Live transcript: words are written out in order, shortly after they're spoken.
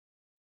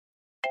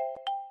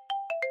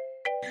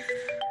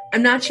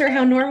I'm not sure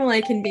how normal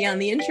I can be on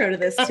the intro to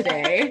this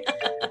today.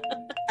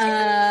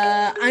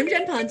 I'm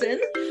Jen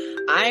Ponton.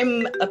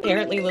 I'm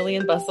apparently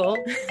Lillian Bustle.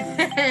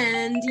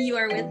 And you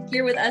are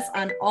here with us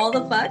on All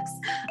the Fucks,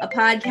 a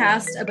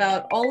podcast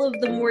about all of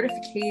the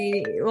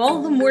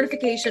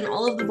mortification,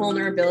 all of the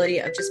vulnerability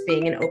of just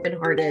being an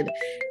open-hearted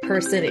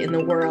person in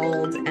the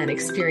world and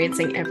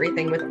experiencing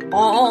everything with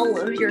all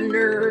of your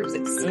nerves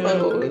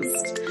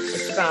exposed.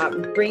 It's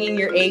about bringing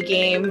your A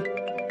game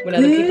when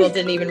other people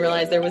didn't even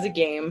realize there was a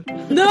game.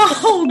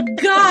 No,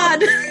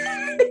 God.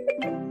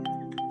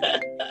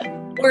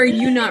 Or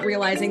you not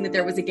realizing that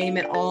there was a game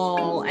at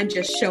all and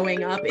just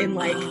showing up in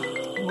like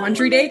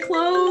laundry day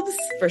clothes.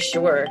 For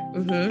sure.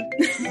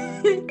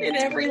 Mm-hmm. In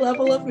every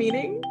level of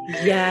meaning.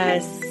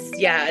 Yes.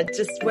 Yeah.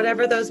 Just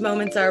whatever those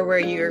moments are where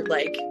you're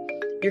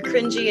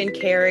cringy and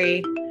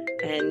carry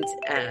and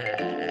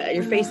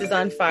your face is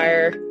on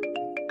fire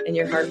and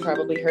your heart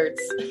probably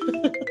hurts.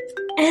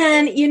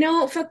 And,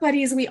 fuck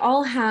buddies, we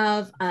all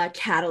have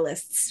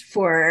catalysts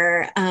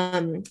for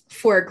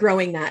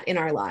growing that in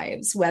our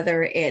lives,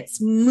 whether it's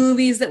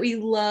movies that we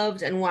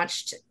loved and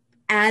watched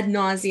ad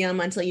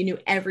nauseum until you knew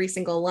every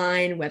single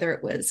line, whether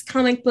it was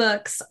comic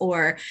books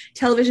or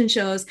television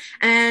shows.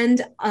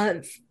 And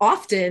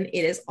often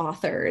it is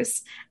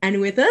authors.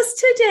 And with us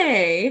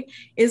today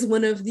is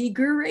one of the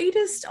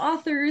greatest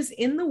authors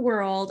in the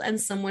world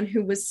and someone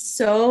who was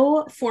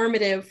so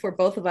formative for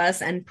both of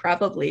us and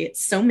probably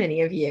so many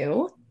of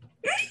you.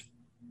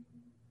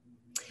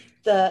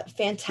 The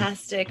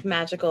fantastic,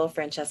 magical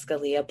Francesca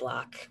Lia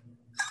Block.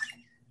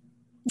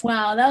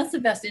 Wow, that was the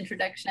best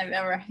introduction I've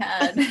ever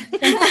had.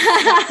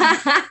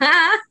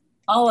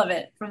 All of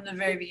it from the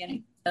very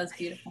beginning. That was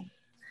beautiful.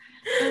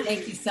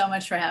 Thank you so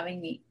much for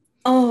having me.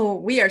 Oh,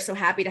 we are so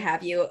happy to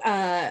have you.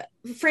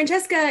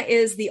 Francesca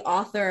is the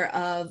author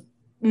of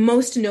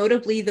most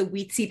notably the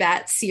Weetzie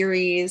Bat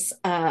series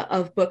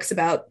of books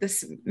about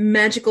this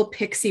magical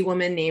pixie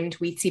woman named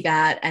Weetzie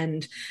Bat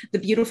and the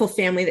beautiful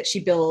family that she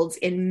builds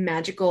in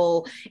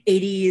magical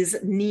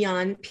 80s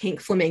neon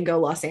pink flamingo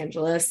Los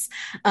Angeles.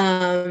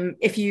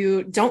 If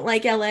you don't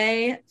like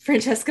LA,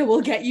 Francesca will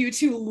get you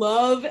to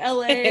love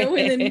LA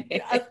within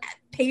a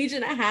page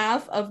and a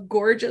half of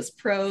gorgeous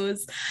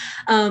prose.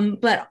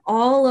 But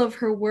all of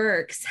her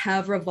works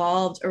have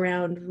revolved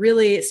around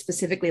really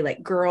specifically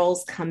like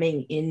girls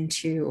coming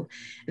into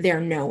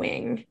their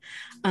knowing.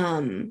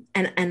 And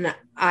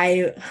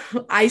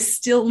I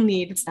still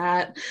need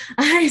that.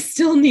 I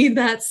still need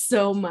that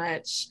so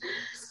much.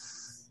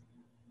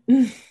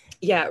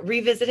 Yeah,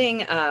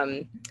 revisiting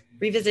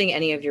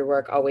any of your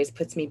work always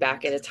puts me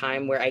back at a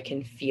time where I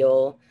can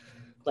feel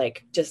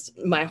like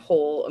just my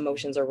whole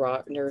emotions are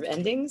raw nerve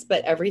endings,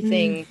 but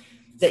everything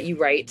that you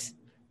write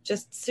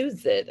just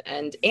soothes it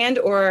and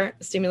or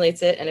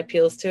stimulates it and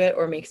appeals to it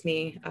or makes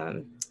me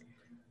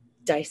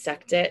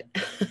dissect it.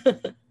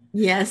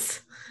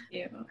 Yes.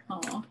 Yeah.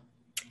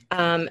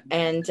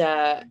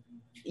 And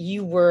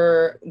you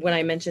were, when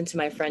I mentioned to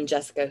my friend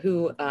Jessica,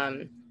 who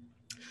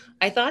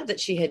I thought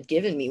that she had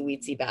given me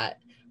Weetzie Bat,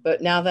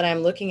 but now that I'm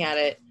looking at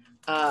it,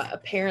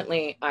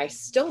 apparently I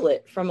stole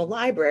it from a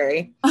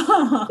library.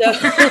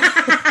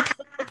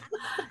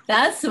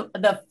 That's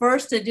the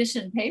first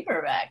edition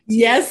paperback.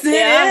 Yes, it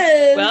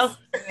is. Well,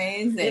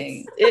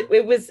 amazing.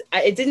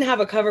 It didn't have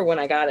a cover when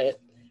I got it.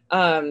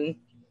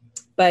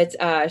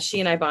 But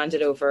she and I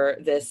bonded over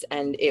this,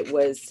 and it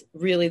was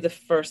really the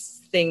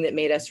first thing that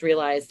made us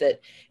realize that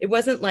it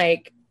wasn't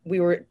like we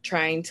were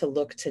trying to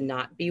look to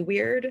not be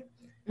weird,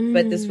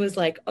 but this was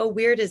like, oh,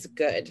 weird is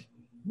good.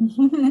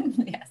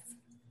 Yes.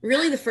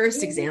 Really the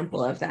first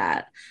example of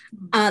that.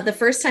 The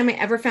first time I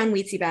ever found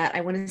Weetzie Bat,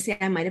 I want to say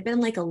I might have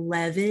been like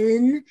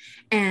 11,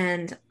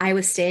 and I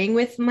was staying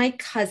with my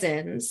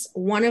cousins,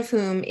 one of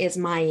whom is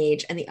my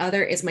age and the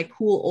other is my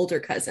cool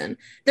older cousin.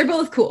 They're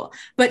both cool,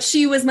 but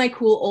she was my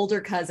cool older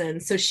cousin.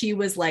 So she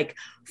was like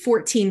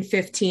 14,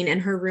 15,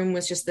 and her room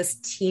was just this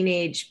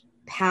teenage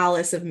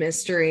palace of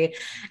mystery,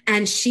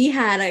 and she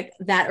had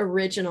that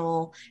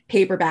original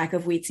paperback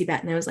of Weetzie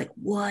Bat, and I was like,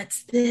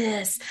 what's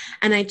this?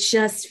 And I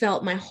just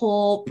felt my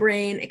whole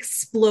brain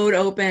explode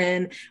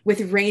open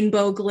with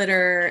rainbow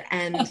glitter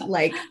and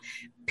like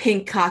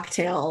pink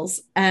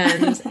cocktails,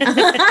 and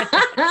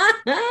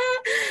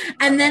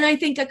and then I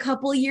think a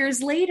couple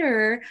years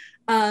later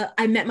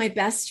I met my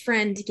best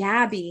friend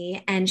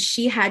Gabby, and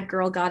she had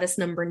Girl Goddess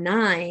number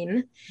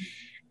 9.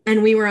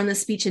 And we were on the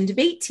speech and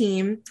debate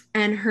team,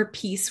 and her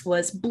piece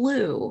was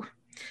Blue.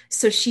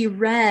 So she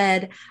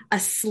read a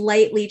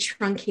slightly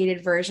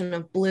truncated version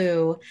of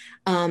Blue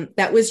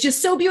that was just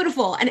so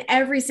beautiful. And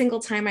every single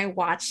time I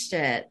watched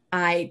it,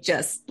 I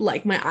just,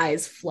 like, my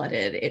eyes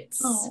flooded.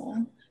 It's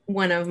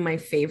one of my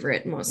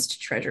favorite, most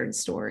treasured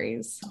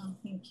stories. Oh,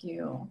 thank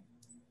you.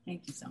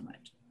 Thank you so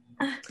much.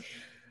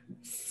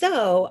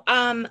 So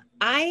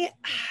I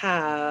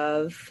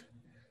have...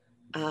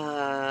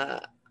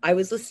 I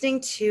was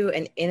listening to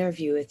an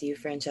interview with you,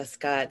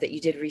 Francesca, that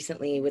you did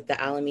recently with the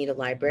Alameda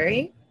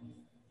Library.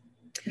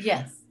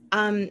 Yes.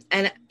 And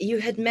you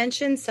had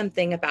mentioned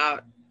something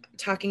about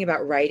talking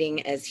about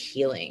writing as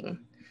healing.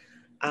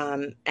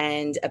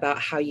 and about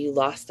how you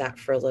lost that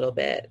for a little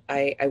bit.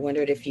 I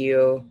wondered if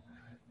you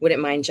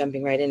wouldn't mind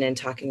jumping right in and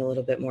talking a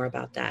little bit more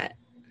about that.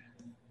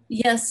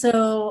 Yeah,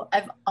 so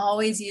I've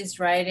always used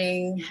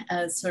writing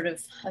as sort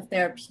of a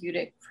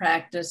therapeutic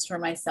practice for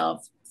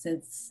myself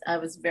since I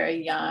was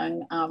very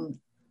young.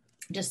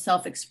 Just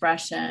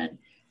self-expression.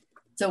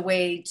 It's a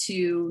way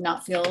to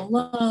not feel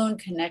alone,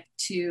 connect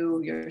to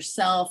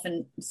yourself,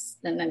 and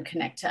then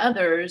connect to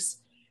others.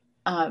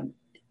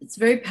 It's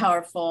very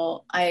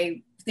powerful.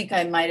 I think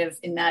I might have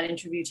in that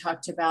interview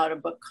talked about a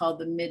book called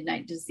The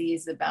Midnight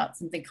Disease, about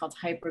something called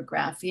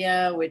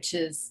hypergraphia, which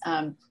is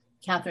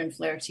Catherine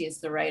Flaherty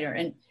is the writer.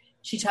 And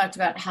she talked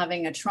about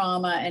having a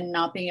trauma and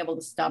not being able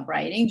to stop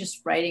writing,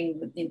 just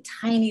writing in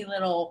tiny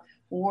little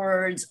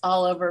words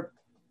all over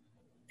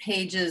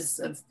pages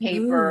of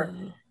paper.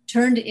 Ooh.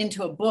 Turned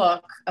into a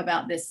book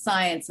about this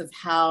science of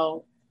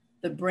how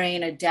the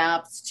brain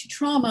adapts to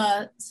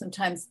trauma,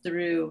 sometimes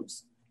through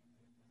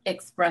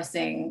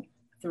expressing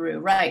through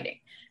writing.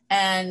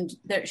 And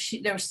there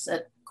was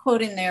a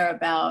quote in there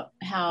about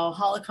how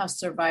Holocaust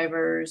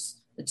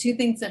survivors, the two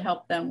things that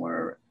helped them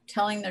were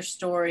telling their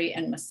story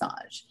and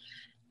massage.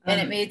 And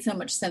it made so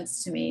much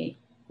sense to me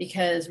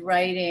because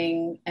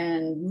writing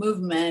and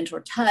movement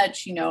or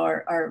touch,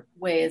 are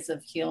ways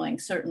of healing,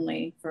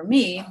 certainly for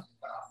me.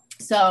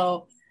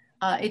 So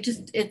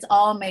it's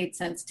all made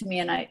sense to me.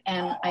 And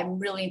I'm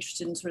really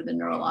interested in sort of the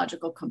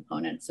neurological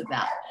components of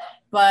that.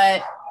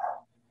 But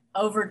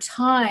over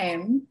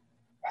time,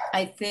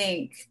 I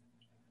think,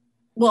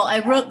 I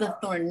wrote The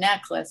Thorn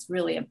Necklace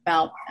really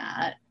about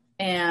that.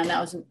 And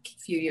that was a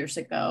few years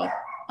ago.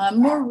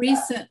 More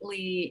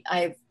recently,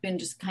 I've been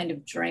just kind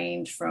of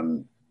drained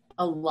from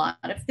a lot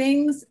of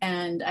things.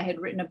 And I had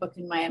written a book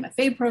in my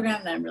MFA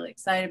program that I'm really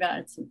excited about.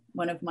 It's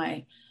one of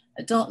my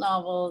adult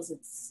novels.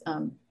 It's,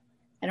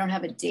 I don't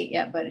have a date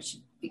yet, but it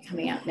should be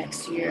coming out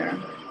next year.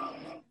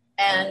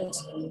 And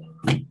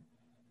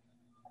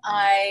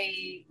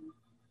I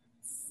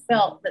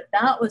felt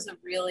that was a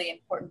really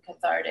important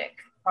cathartic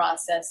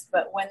process.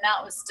 But when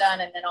that was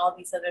done, and then all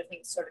these other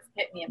things sort of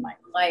hit me in my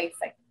life,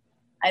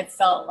 I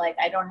felt like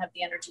I don't have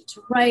the energy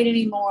to write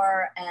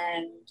anymore.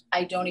 And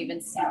I don't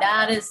even see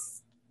that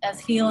as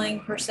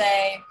healing per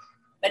se.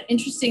 But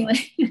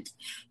interestingly,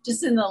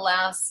 just in the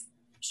last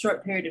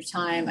short period of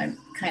time, I've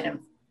kind of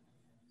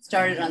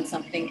started on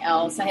something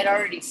else. I had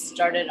already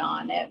started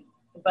on it,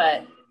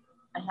 but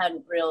I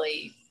hadn't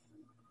really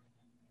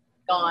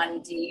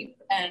gone deep.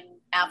 And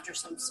after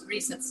some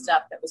recent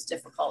stuff that was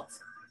difficult,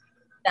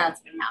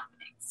 that's been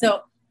happening.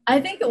 So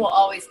I think it will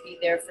always be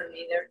there for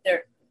me.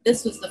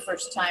 This was the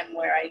first time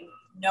where I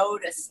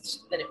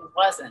noticed that it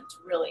wasn't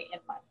really in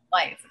my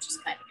life, which is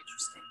kind of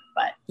interesting.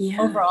 But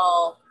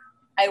overall,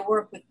 I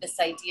work with this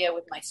idea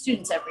with my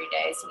students every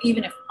day. So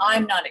even if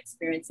I'm not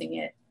experiencing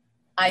it,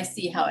 I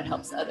see how it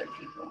helps other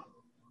people.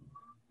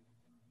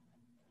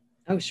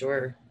 Oh,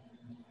 sure.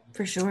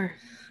 For sure.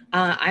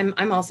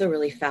 I'm also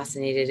really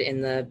fascinated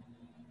in the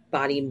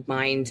body,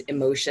 mind,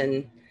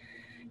 emotion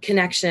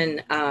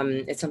connection.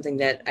 It's something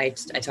that I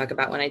talk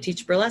about when I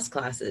teach burlesque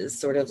classes,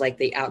 sort of like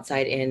the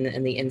outside in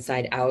and the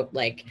inside out,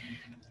 like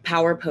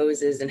power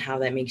poses and how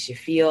that makes you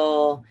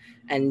feel.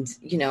 And,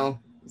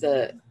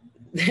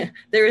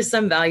 there is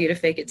some value to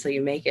fake it till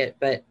you make it.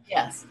 But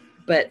yes,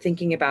 but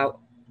thinking about,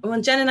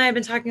 Jen and I have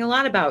been talking a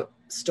lot about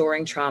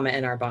storing trauma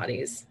in our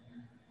bodies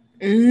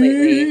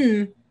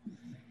lately.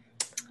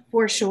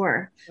 For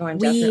sure. So I'm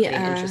definitely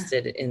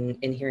interested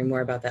in hearing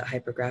more about that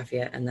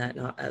hypergraphia and that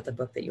the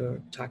book that you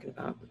were talking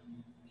about.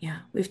 Yeah,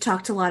 we've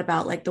talked a lot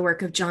about like the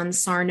work of John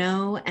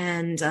Sarno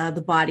and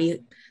the body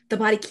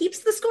keeps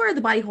the score,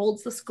 the body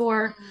holds the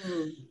score.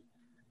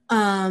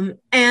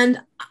 And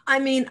I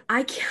mean,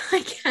 I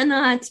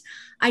cannot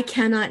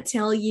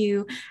tell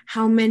you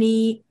how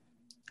many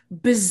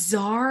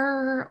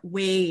bizarre,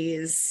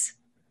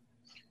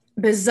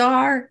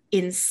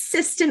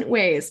 insistent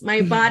ways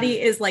my body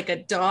is like a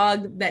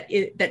dog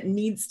that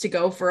needs to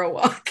go for a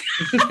walk.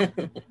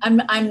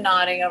 I'm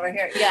nodding over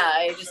here. Yeah,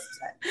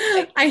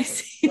 I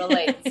see.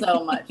 Relate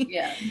so much.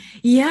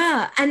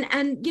 Yeah,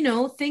 and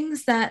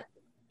things that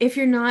if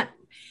you're not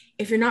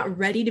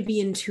ready to be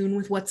in tune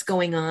with what's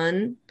going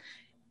on,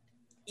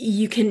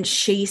 you can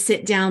chase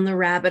it down the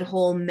rabbit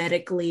hole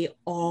medically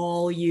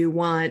all you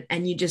want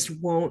and you just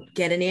won't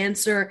get an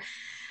answer.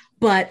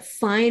 But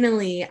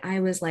finally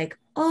I was like,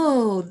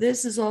 oh,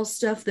 this is all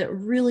stuff that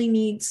really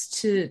needs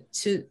to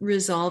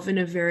resolve in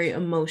a very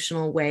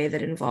emotional way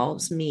that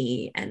involves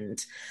me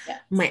and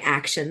my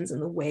actions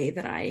and the way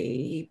that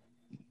I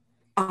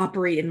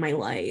operate in my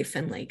life,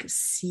 and like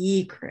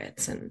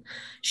secrets and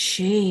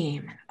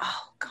shame. And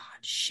oh God,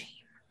 shame.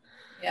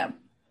 Yeah.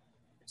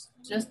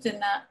 Just in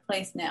that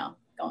place now.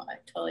 I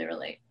totally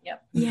relate.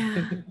 Yep.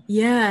 Yeah.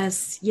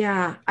 Yes.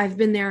 Yeah. I've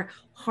been there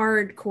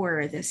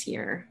hardcore this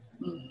year.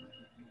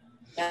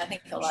 Yeah, I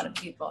think a lot of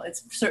people,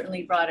 it's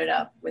certainly brought it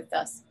up with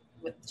us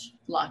with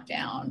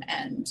lockdown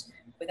and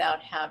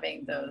without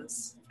having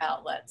those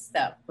outlets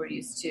that we're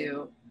used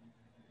to.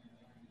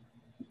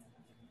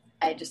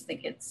 I just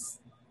think it's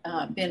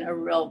been a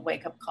real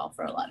wake-up call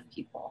for a lot of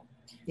people.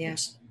 Yeah.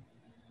 Which,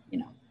 you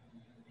know.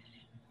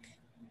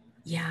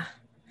 Yeah.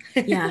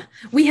 Yeah.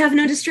 We have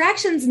no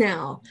distractions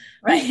now.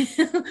 Right.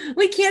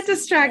 We can't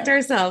distract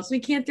ourselves. We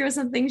can't throw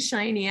something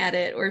shiny at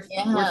it or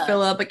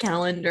fill up a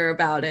calendar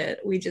about it.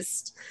 We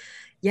just,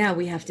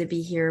 we have to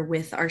be here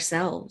with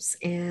ourselves.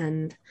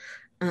 And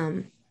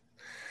I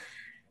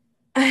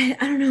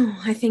don't know.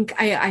 I think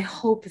I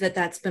hope that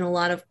that's been a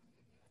lot of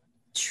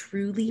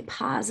truly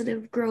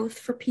positive growth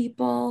for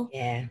people.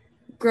 Yeah.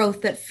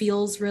 Growth that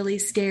feels really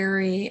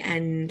scary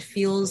and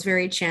feels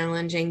very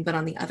challenging, but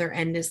on the other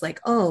end is like,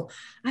 oh,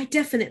 I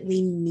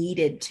definitely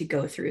needed to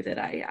go through that.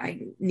 I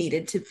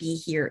needed to be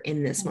here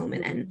in this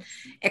moment and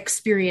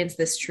experience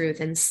this truth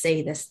and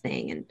say this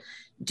thing and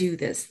do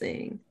this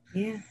thing.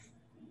 Yeah.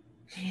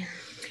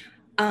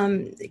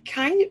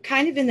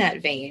 Kind of in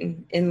that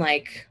vein, in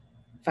like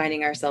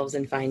finding ourselves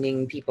and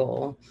finding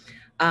people.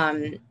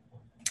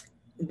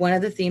 One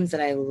of the themes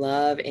that I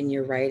love in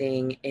your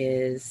writing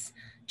is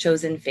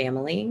chosen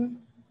family.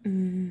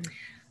 And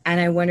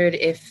I wondered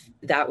if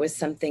that was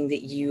something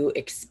that you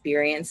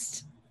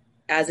experienced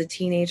as a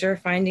teenager,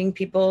 finding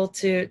people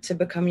to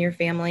become your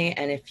family.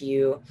 And if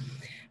you,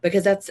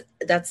 because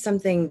that's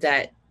something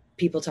that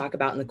people talk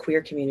about in the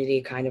queer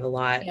community kind of a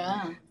lot.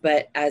 Yeah.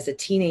 But as a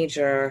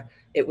teenager,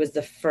 it was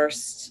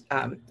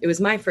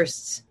my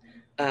first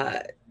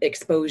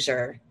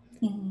exposure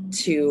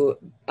to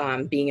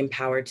being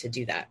empowered to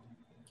do that.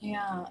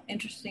 Yeah,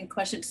 interesting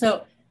question.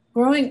 So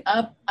growing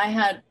up, I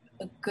had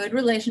a good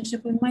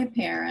relationship with my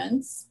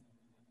parents,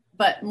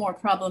 but more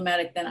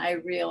problematic than I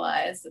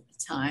realized at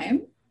the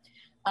time.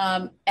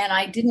 And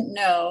I didn't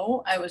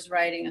know I was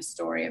writing a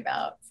story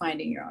about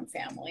finding your own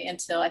family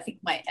until I think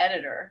my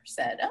editor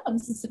said, oh,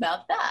 this is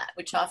about that,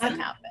 which often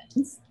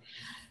happens.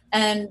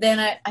 And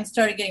then I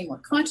started getting more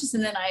conscious.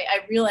 And then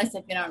I realized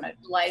I've been on a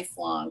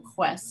lifelong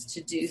quest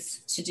to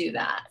do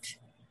that.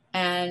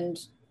 And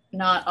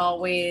not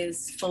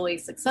always fully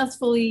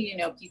successfully,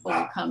 people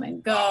will come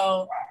and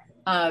go.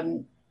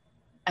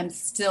 I'm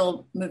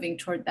still moving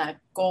toward that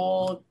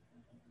goal,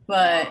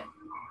 but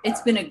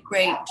it's been a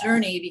great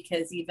journey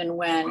because even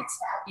when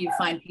you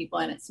find people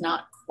and it's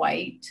not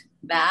quite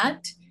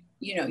that,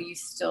 you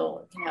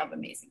still can have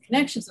amazing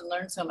connections and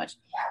learn so much.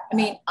 I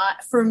mean,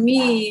 for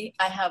me,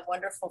 I have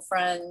wonderful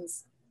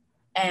friends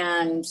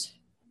and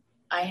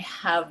I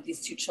have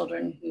these two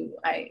children who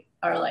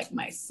are like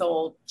my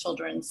soul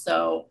children.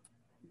 So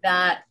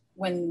that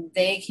when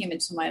they came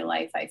into my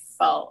life, I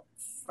felt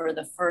for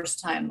the first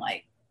time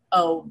like,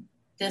 oh,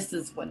 this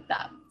is what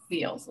that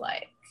feels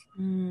like.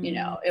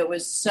 It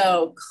was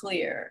so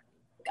clear.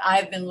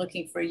 I've been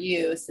looking for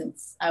you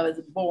since I was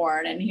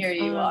born, and here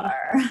you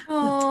are.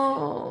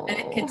 Oh. And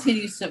it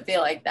continues to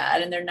feel like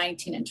that. And they're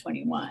 19 and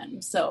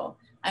 21. So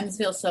I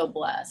feel so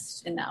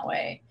blessed in that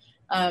way.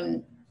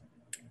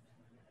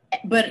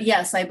 But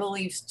yes, I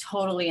believe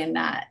totally in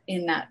that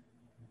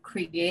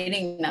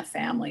creating a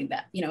family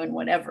that, in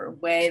whatever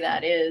way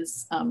that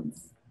is.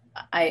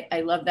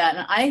 I love that.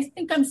 And I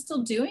think I'm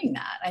still doing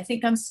that. I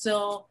think I'm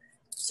still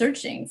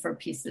searching for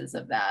pieces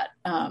of that.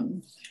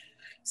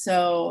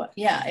 So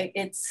yeah,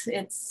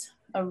 it's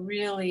a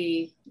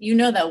really,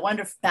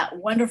 that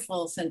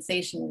wonderful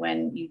sensation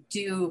when you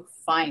do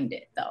find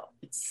it though.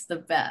 It's the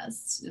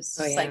best. It's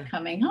just like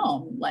coming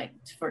home, like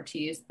to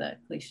use the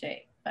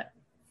cliche, but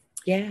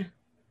yeah.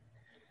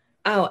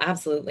 Oh,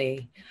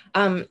 absolutely.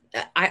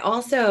 I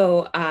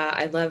also,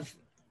 I love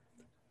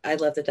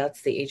that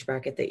that's the age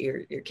bracket that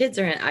your kids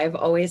are in. I've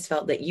always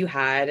felt that you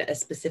had a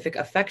specific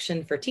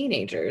affection for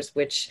teenagers,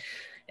 which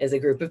is a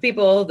group of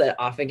people that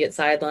often get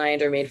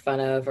sidelined or made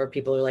fun of, or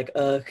people are like,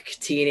 ugh,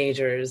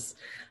 teenagers.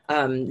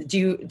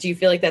 Do you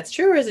feel like that's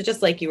true, or is it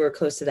just like you were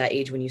close to that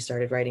age when you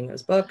started writing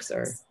those books?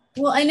 Or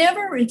well, I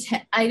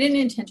didn't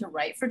intend to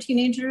write for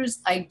teenagers.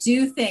 I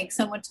do think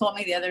someone told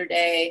me the other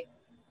day,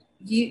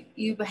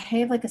 you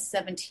behave like a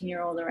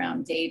 17-year-old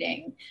around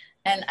dating.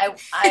 And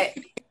I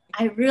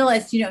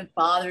realized, it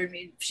bothered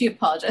me. She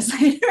apologized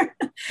later,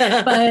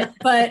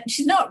 but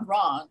she's not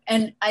wrong.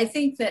 And I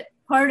think that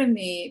part of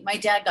me, my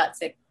dad got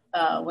sick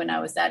when I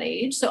was that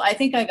age. So I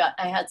think I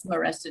had some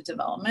arrested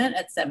development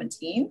at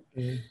 17.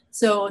 Mm-hmm.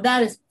 So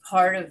that is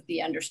part of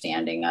the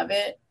understanding of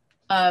it.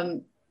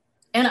 And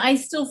I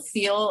still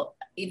feel,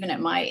 even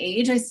at my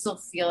age, I still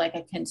feel like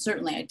I can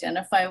certainly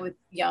identify with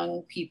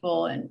young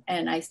people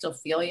and I still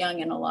feel young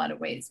in a lot of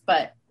ways,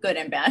 but good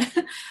and bad.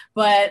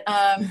 But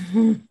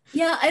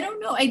yeah, I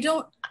don't know.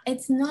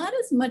 It's not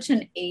as much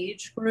an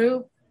age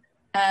group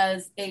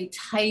as a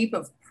type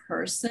of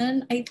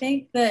person. I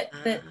think that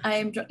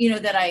I'm,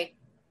 that I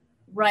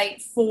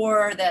write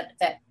for,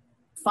 that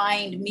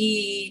find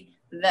me,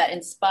 that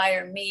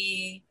inspire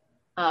me,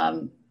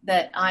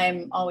 that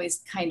I'm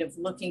always kind of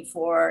looking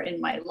for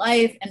in my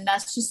life. And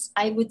that's just,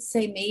 I would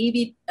say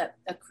maybe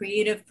a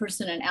creative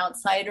person, an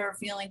outsider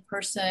feeling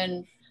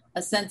person,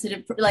 a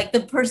sensitive, like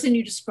the person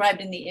you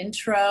described in the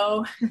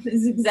intro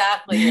is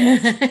exactly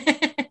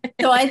it.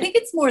 So I think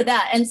it's more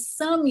that. And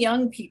some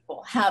young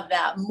people have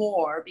that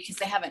more because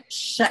they haven't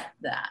shut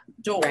that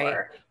door,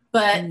 right.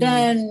 But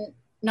then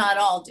not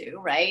all do,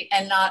 right?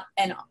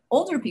 And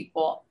older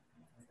people,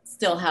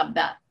 still have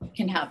that,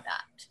 can have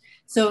that.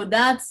 So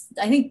I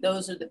think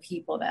those are the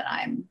people that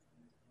I'm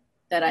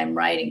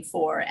writing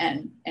for,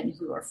 and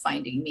who are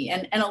finding me.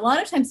 And a lot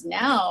of times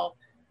now,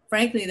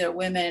 frankly, they're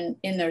women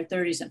in their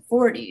 30s and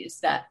 40s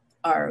that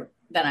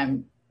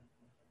I'm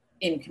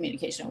in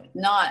communication with,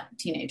 not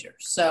teenagers.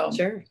 So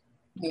sure,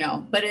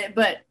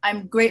 but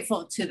I'm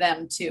grateful to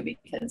them too,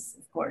 because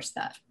of course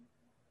that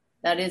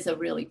is a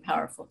really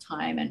powerful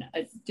time, and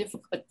a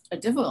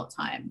difficult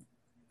time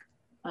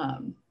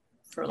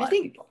for a lot of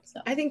people. So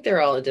I think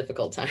they're all a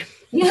difficult time.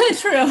 Yeah,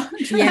 true.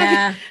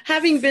 Yeah.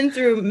 Having been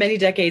through many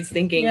decades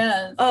thinking,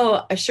 yes.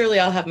 oh, surely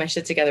I'll have my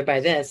shit together by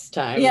this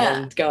time.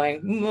 Yeah. And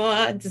going,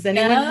 what? Does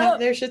anyone have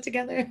their shit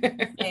together?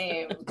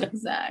 Same,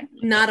 exactly.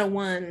 Not a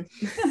one.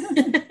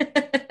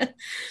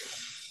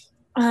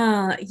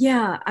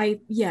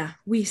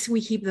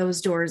 We keep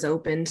those doors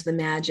open to the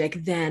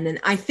magic then. And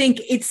I think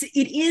it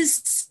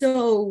is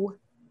so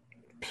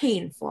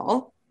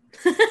painful.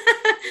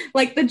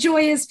 Like the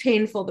joy is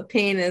painful, the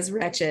pain is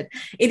wretched.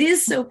 It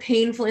is so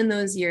painful in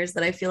those years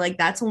that I feel like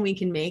that's when we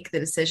can make the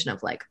decision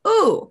of like,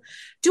 oh,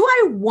 do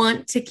I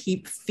want to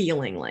keep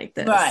feeling like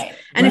this? Right.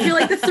 And I feel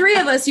like the three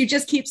of us, you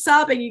just keep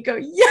sobbing. You go,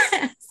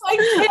 yes, I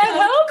can't help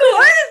it. Of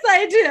course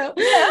I do.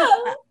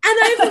 Yeah. And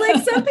I feel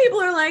like some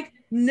people are like,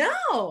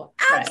 no,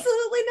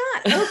 absolutely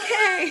not.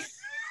 Okay.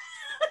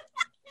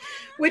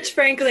 Which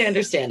frankly,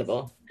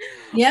 understandable.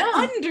 Yeah.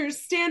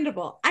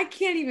 Understandable. I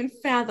can't even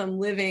fathom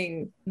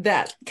living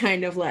that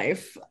kind of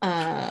life.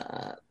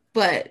 But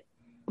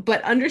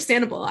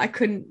understandable. I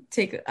could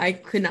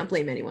not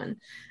blame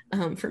anyone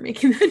for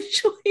making that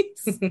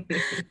choice.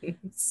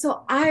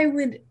 So I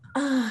would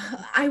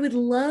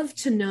love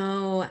to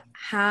know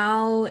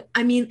how,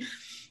 and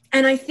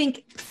I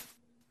think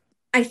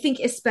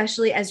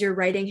especially as your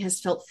writing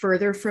has felt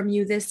further from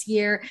you this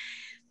year,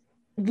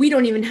 we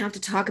don't even have to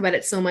talk about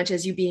it so much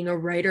as you being a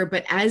writer,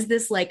 but as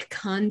this like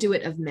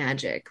conduit of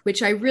magic,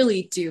 which I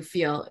really do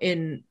feel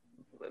in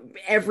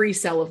every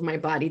cell of my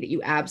body that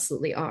you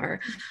absolutely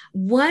are.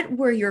 What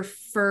were your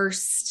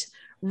first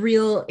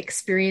real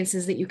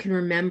experiences that you can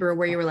remember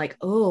where you were like,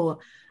 oh,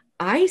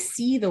 I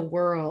see the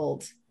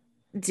world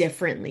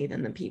differently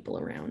than the people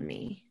around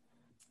me?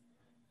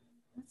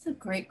 That's a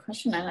great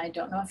question. And I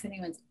don't know if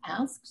anyone's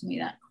asked me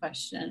that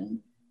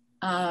question.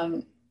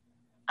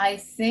 I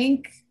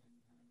think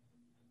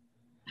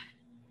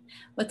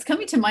what's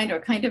coming to mind are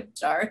kind of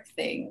dark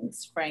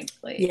things,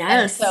 frankly.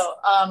 Yes. And so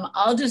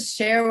I'll just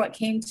share what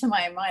came to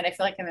my mind. I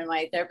feel like I'm in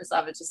my therapist's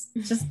office,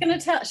 just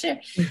gonna share.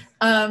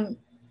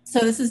 So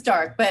this is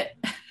dark, but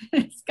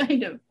it's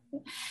kind of,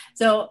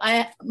 so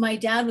my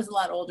dad was a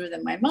lot older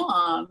than my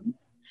mom.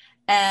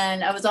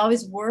 And I was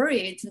always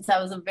worried since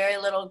I was a very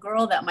little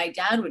girl that my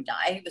dad would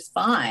die. He was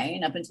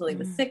fine up until he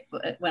was sick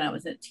when I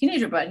was a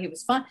teenager, but he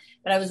was fine.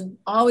 But I was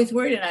always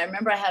worried. And I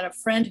remember I had a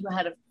friend who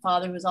had a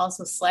father who was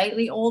also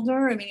slightly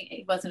older. I mean,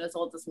 he wasn't as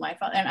old as my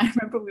father. And I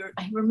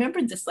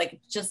remembered this like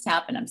it just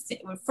happened. I'm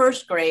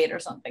first grade or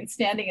something,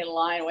 standing in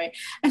line waiting,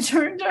 and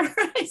turned to her.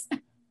 I said,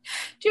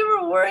 do you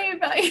ever worry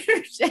about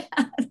your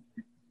dad?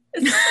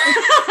 And the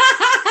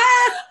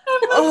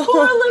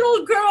poor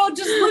little girl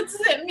just looks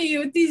at me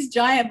with these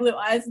giant blue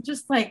eyes and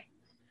just like,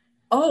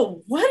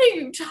 oh, what are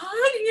you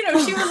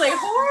talking? She was like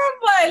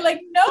horrified, like,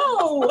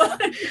 no.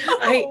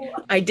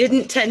 I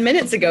didn't 10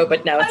 minutes ago,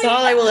 but now it's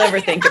all I will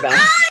ever think about.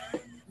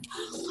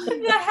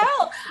 What the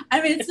hell?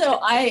 I mean, so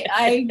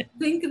I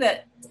think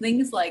that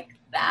things like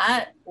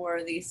that,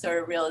 or these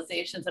sort of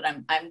realizations that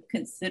I'm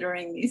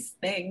considering these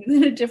things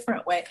in a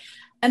different way.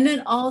 And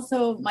then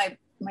also my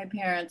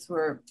parents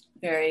were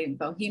very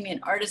bohemian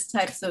artist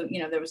type. So,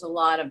 there was a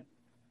lot of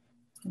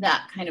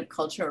that kind of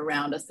culture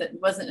around us that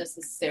wasn't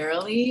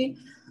necessarily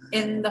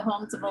in the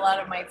homes of a lot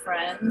of my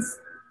friends.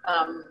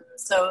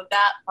 So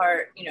that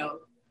part, in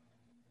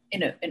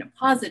a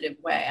positive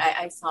way,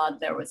 I saw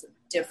there was a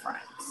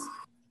difference.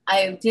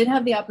 I did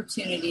have the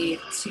opportunity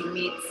to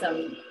meet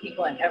some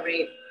people in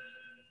every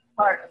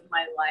part of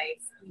my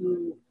life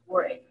who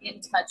were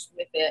in touch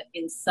with it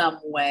in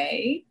some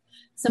way.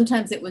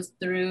 Sometimes it was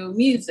through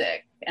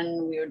music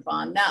and we would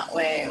bond that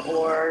way,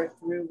 or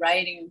through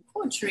writing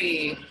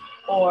poetry,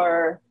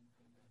 or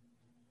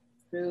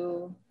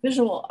through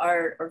visual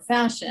art or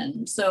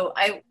fashion. So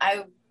I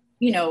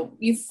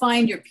you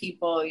find your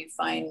people, you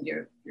find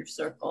your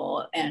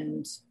circle.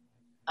 And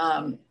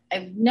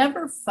I've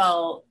never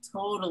felt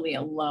totally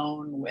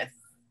alone with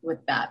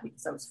that,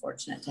 because I was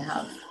fortunate to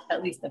have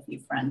at least a few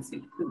friends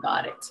who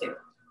got it too.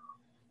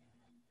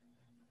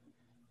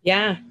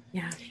 Yeah.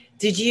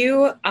 Did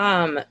you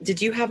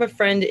have a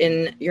friend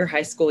in your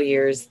high school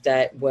years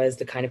that was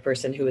the kind of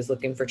person who was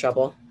looking for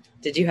trouble?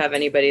 Did you have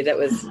anybody that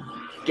was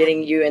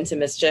getting you into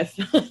mischief?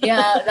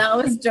 Yeah, that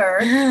was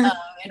Dirk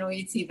in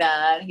Weedsy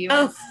Bad. He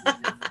was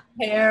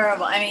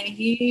terrible. I mean,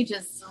 he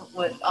just,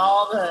 with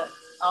all the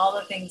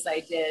things I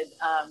did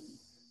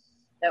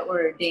that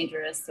were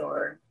dangerous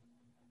or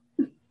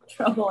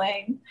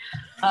troubling,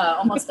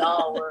 almost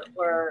all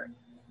were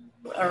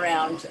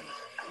around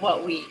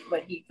what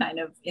he kind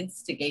of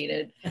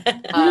instigated. But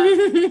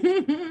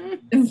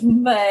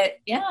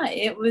yeah,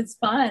 it was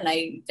fun.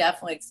 I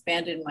definitely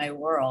expanded my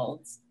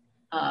world.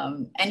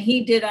 And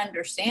he did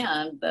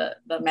understand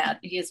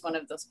he is one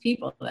of those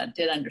people that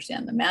did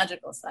understand the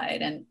magical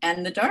side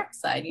and the dark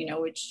side,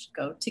 which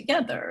go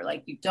together.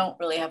 Like you don't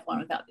really have one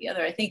without the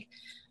other. I think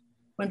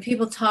when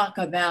people talk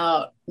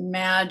about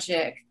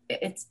magic,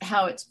 it's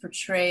how it's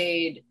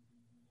portrayed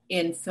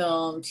in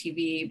film,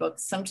 TV,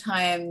 books.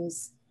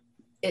 Sometimes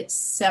it's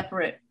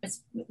separate.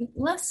 It's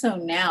less so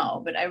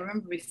now, but I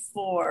remember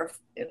before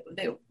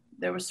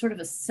there was sort of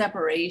a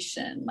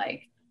separation,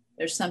 like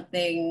there's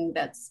something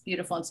that's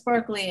beautiful and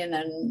sparkly, and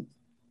then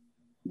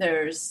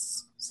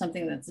there's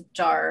something that's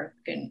dark,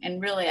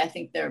 and really I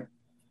think they're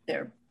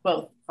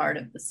both part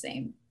of the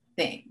same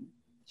thing.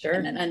 Sure.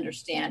 And an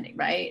understanding,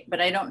 right? But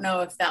I don't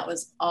know if that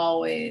was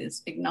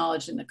always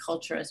acknowledged in the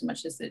culture as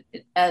much as it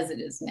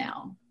is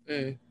now.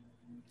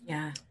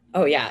 Yeah.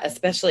 Oh yeah,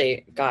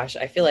 especially, gosh,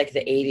 I feel like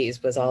the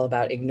 80s was all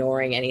about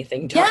ignoring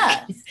anything dark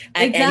at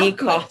any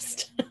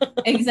cost.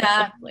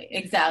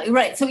 Exactly.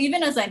 Right. So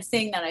even as I'm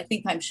saying that, I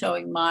think I'm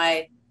showing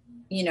my,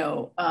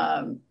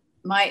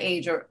 my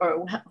age or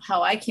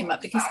how I came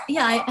up, because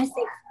I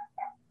think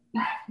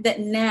that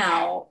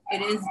now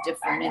it is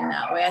different in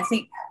that way. I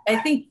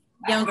think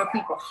younger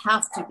people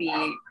have to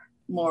be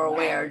more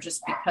aware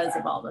just because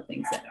of all the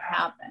things that have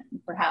happened.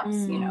 Perhaps,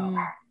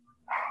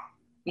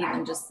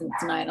 even just since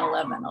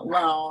 9/11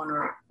 alone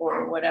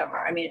or whatever.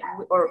 I mean,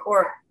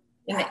 or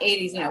in the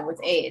 80s, with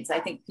AIDS,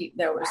 I think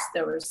there was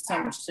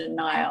so much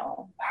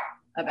denial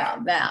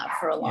about that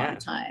for a long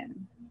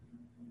time.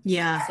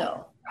 Yeah.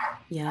 So.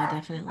 Yeah,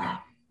 definitely.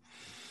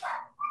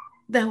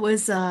 That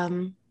was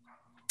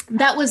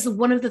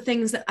one of the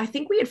things that I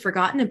think we had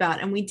forgotten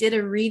about. And we did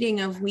a reading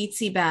of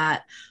Weetzie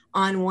Bat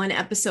on one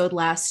episode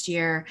last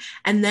year.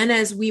 And then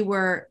as we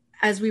were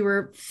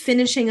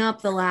finishing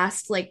up the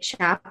last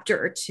chapter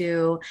or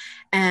two,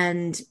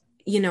 and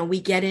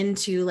we get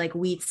into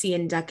Weetzie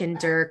and Duck and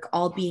Dirk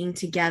all being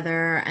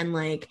together and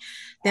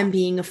them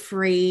being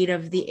afraid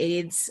of the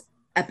AIDS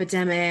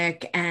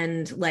epidemic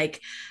and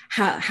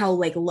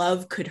how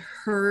love could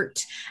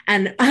hurt,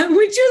 and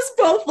we just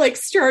both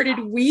started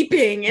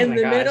weeping in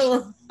the middle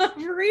of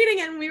reading,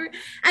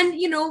 and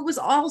it was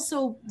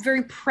also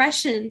very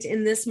prescient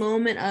in this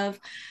moment of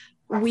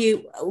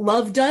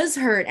love does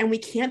hurt, and we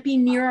can't be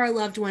near our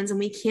loved ones, and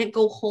we can't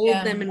go hold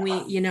them, and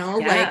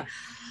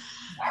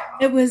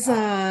it was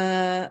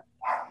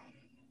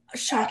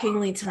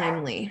shockingly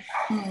timely.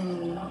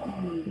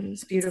 It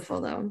was beautiful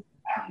though.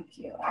 Thank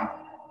you.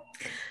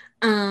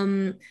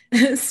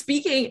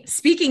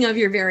 Speaking of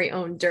your very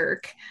own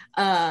Dirk,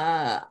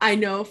 I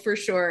know for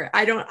sure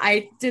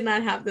I did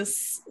not have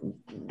this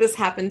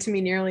happen to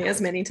me nearly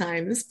as many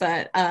times,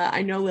 but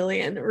I know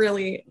Lillian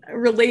really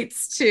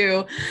relates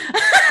to.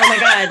 Oh my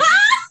God.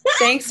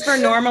 Thanks for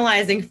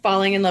normalizing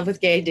falling in love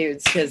with gay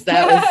dudes, because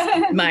that was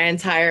my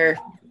entire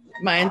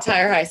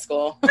high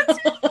school.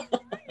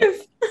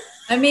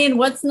 I mean,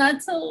 what's not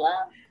to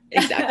love?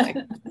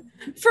 Exactly.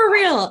 For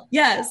real.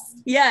 Yes.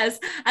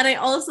 And I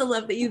also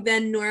love that you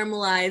then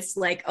normalized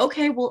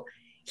okay, well,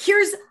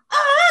 here's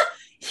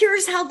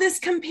how this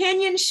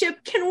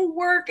companionship can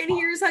work, and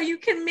here's how you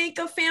can make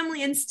a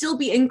family and still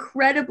be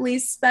incredibly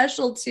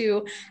special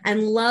to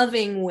and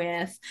loving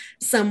with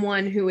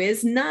someone who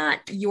is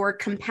not your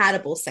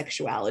compatible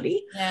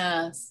sexuality.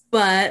 Yes.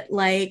 But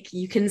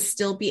you can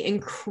still be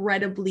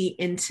incredibly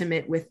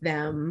intimate with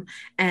them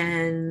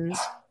and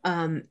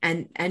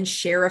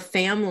share a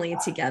family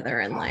together,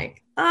 and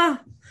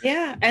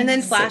yeah. And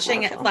then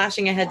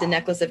flashing ahead to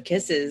Necklace of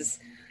Kisses,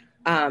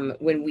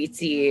 when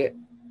Weetzie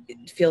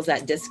feels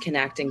that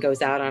disconnect and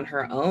goes out on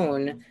her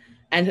own,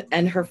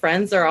 and her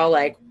friends are all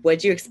like,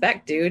 what'd you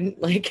expect, dude?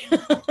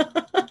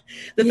 The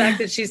fact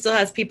that she still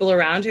has people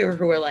around her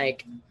who are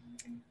like,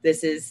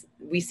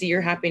 we see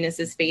your happiness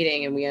is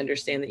fading, and we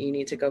understand that you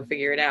need to go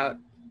figure it out.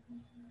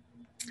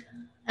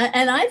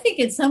 And I think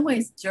in some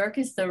ways Dirk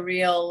is the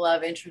real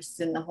love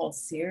interest in the whole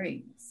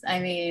series. I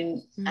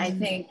mean, I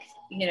think,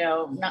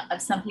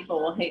 not some people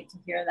will hate to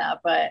hear that,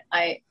 but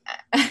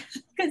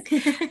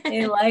because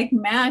they like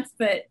Max,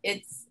 but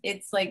it's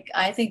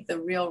I think the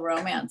real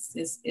romance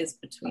is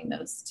between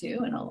those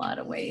two in a lot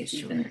of ways.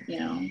 Sure.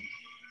 Even,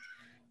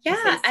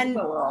 yeah, and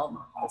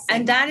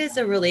that is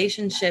a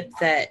relationship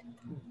that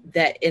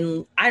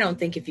I don't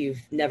think, if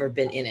you've never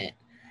been in it,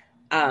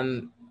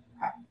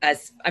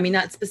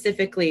 not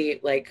specifically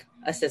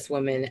a cis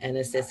woman and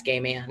a cis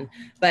gay man,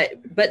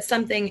 but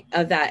something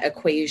of that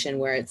equation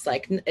where it's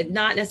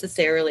not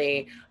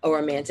necessarily a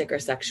romantic or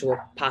sexual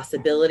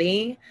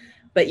possibility,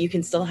 but you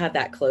can still have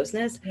that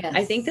closeness. Yes.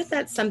 I think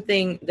that's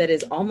something that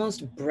is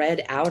almost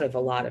bred out of a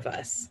lot of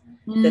us,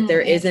 that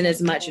there isn't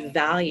as much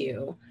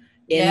value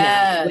in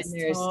that, when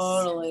there's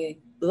totally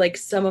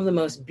some of the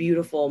most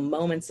beautiful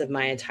moments of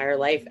my entire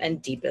life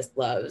and deepest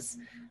loves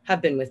have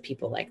been with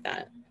people like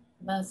that.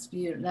 That's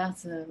beautiful.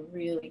 That's a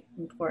really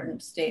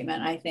important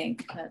statement. I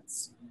think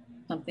that's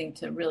something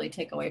to really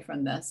take away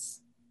from this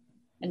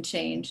and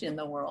change in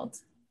the world,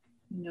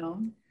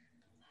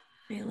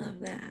 I love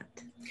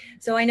that.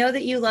 So I know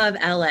that you love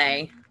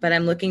LA, but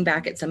I'm looking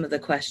back at some of the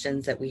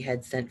questions that we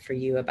had sent for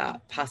you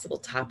about possible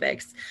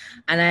topics.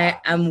 And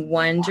I'm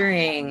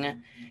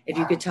wondering if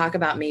you could talk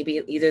about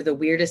maybe either the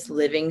weirdest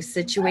living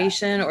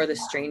situation or the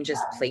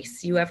strangest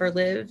place you ever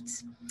lived.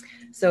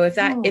 So if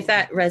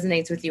that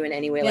resonates with you in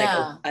any way,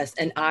 like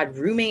an odd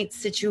roommate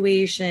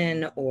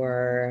situation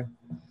or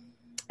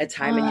a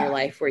time in your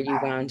life where you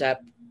wound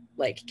up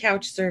like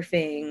couch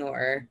surfing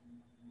or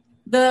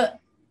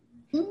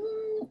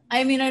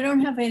I mean, I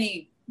don't have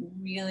any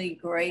really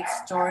great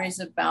stories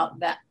about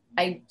that.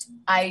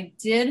 I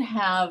did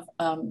have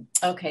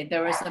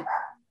there was a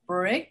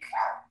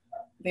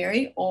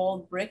very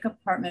old brick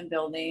apartment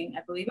building.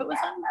 I believe it was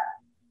on,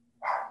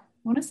 I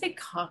want to say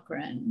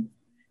Cochrane,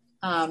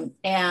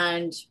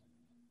 and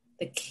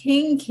the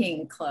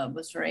King Club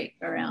was right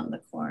around the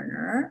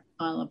corner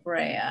on La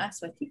Brea,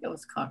 so I think it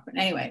was Cochrane.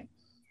 Anyway,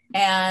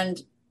 and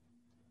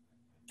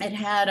it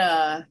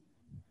had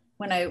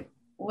when I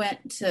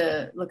went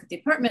to look at the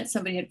apartment,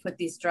 somebody had put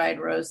these dried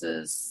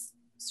roses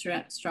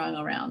strung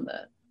around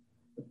the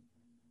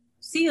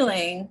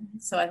ceiling.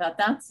 So I thought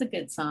that's a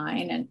good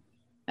sign. And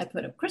I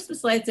put up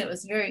Christmas lights. It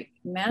was very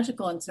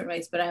magical in certain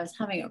ways, but I was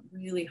having a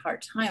really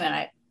hard time and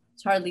I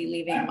was hardly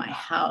leaving my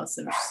house.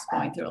 I was just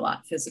going through a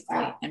lot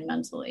physically and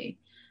mentally.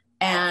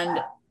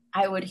 And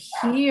I would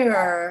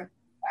hear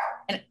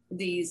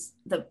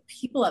the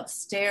people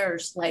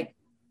upstairs, like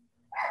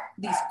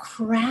these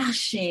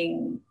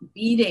crashing,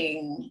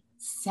 beating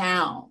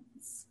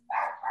sounds,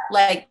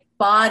 like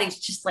bodies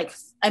just like,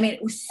 I mean,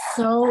 it was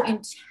so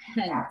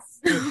intense.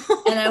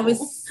 And I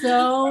was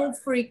so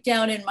freaked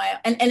out and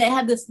it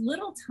had this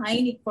little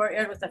tiny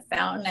courtyard with a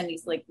fountain and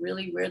these like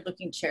really weird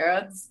looking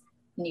cherubs.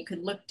 And you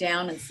could look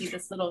down and see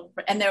this little,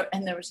 and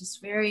there was this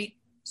very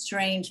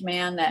strange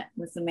man that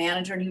was the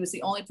manager, and he was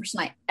the only person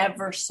I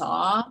ever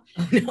saw.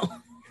 Oh, no.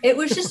 It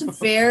was just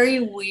very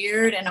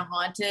weird and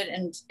haunted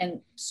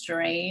and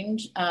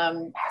strange.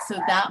 So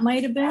that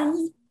might have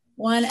been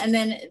one. And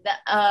then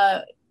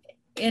not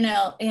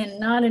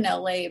in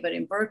LA, but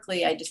in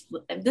Berkeley,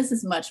 and this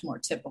is much more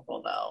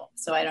typical though.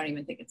 So I don't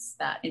even think it's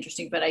that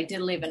interesting, but I did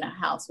live in a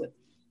house with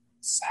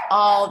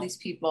all these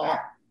people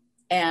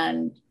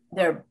and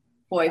their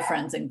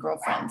boyfriends and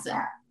girlfriends and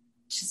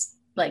just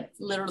like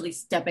literally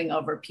stepping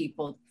over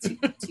people to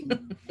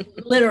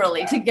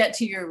literally to get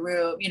to your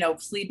room,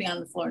 sleeping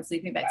on the floor and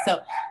sleeping back. So,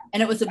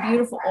 and it was a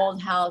beautiful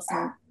old house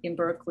in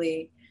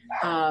Berkeley.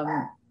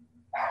 And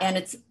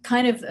it's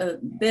kind of a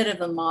bit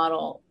of a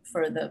model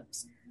for the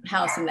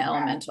house in the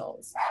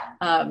Elementals.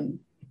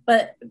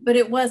 But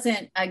it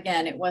wasn't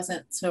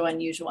so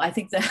unusual. I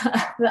think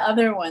the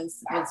other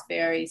ones was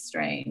very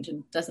strange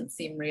and doesn't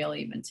seem real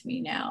even to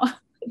me now.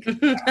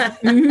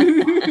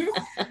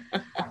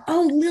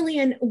 Oh,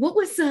 Lillian, what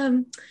was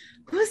the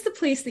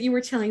place that you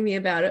were telling me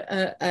about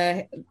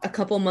a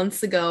couple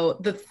months ago?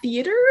 The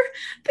theater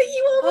that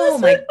you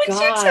almost went? Would you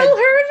tell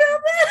her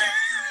about that?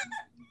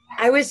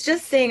 I was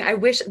just saying, I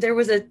wish there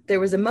was a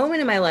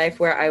moment in my life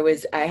where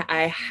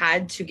I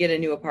had to get a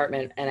new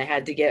apartment and I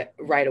had to get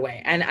right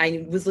away. And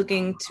I was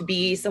looking to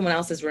be someone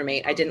else's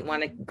roommate. I didn't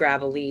want to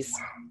grab a lease.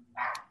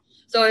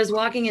 So I was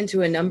walking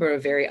into a number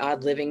of very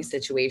odd living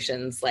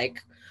situations,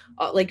 like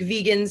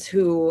vegans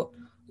who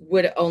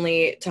would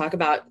only talk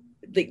about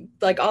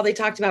all they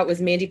talked about was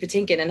Mandy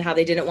Patinkin and how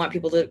they didn't want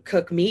people to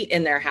cook meat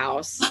in their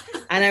house.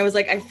 And I was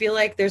like, I feel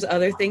like there's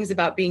other things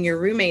about being your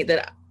roommate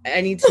that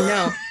I need to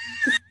know.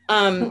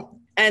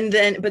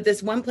 But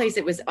this one place,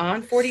 it was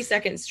on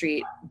 42nd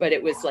Street, but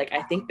it was like,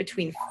 I think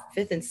between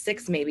 5th and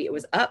 6th, maybe. It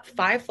was up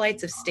 5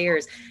 flights of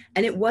stairs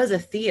and it was a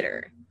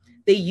theater.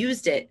 They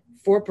used it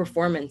for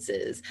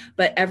performances,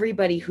 but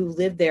everybody who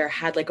lived there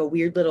had like a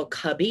weird little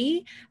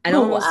cubby and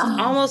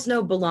almost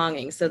no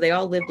belongings. So they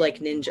all lived like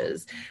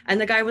ninjas. And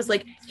the guy was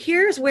like,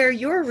 here's where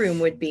your room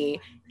would be.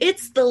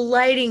 It's the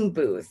lighting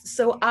booth.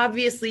 So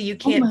obviously you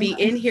can't be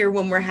in here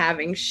when we're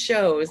having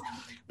shows.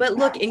 But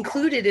look,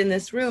 included in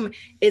this room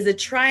is a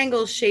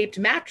triangle shaped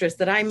mattress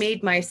that I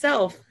made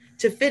myself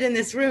to fit in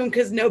this room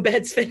because no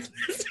beds fit in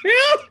this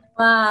room.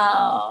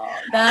 Wow.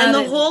 And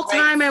the whole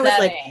time I was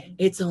like,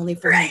 it's only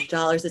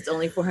 $400. It's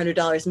only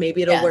 $400.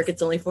 Maybe it'll work.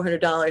 It's only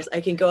 $400.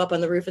 I can go up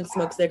on the roof and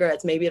smoke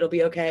cigarettes. Maybe it'll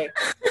be okay.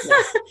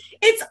 No.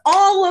 It's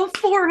all of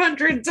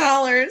 $400.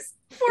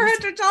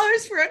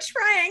 $400 for a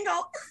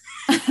triangle.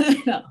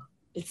 No.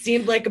 It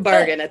seemed like a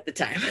bargain at the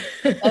time.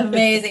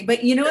 Amazing.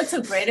 But you know what's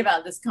so great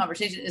about this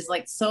conversation is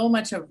like so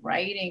much of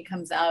writing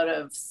comes out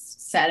of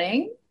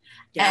setting.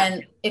 Yeah.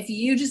 And if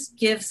you just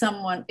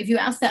if you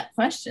ask that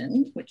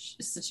question, which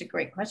is such a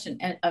great question,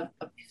 and of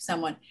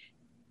someone,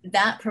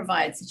 that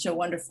provides such a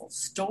wonderful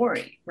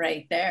story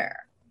right there.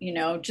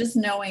 Just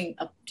knowing,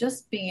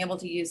 just being able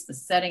to use the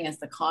setting as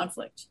the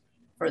conflict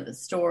for the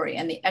story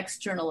and the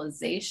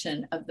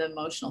externalization of the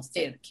emotional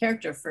state of the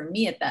character. For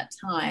me at that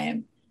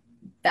time,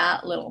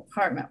 that little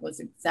apartment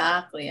was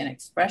exactly an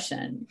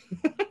expression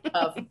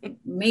of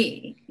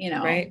me,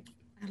 Right.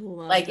 I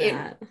love Like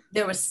that.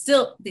 there was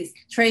still these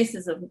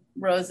traces of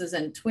roses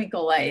and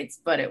twinkle lights,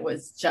 but it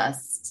was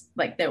just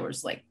like there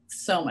was like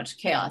so much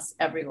chaos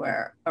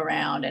everywhere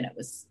around, and it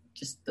was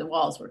just the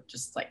walls were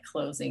just like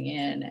closing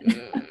in.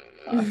 And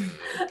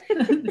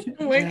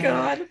Oh my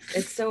God.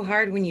 It's so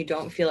hard when you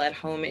don't feel at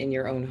home in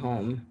your own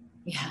home.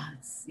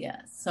 yes,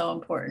 so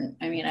important.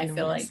 I mean, I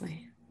feel like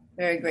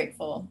very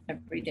grateful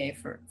every day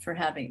for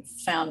having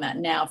found that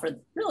now. For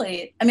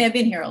really, I mean, I've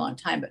been here a long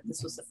time, but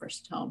this was the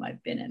first home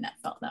I've been in that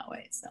felt that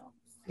way. So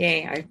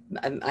yay,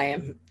 I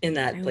am in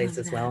that place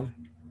as well.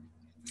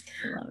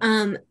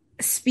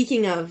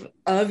 Speaking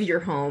of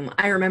your home,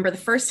 I remember the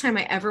first time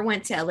I ever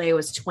went to LA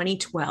was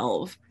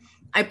 2012.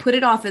 I put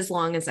it off as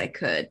long as I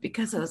could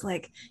because I was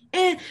like,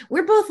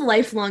 we're both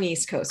lifelong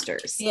East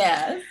Coasters.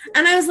 Yes.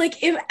 And I was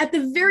like, if at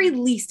the very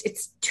least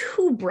it's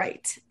too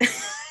bright.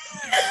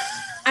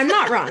 I'm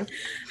not wrong.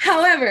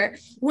 However,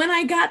 when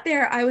I got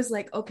there, I was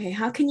like, okay,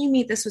 how can you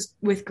meet this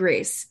with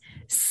grace?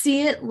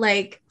 See it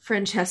like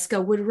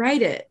Francesca would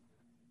write it.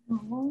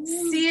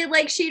 See it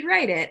like she'd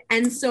write it.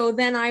 And so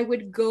then I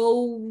would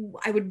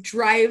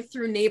drive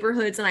through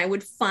neighborhoods and I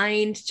would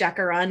find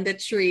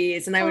jacaranda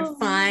trees and I would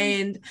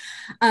find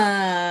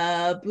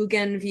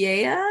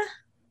bougainvillea.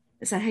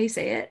 Is that how you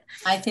say it?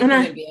 I think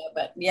bougainvillea,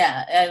 but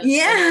yeah.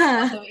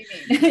 Yeah.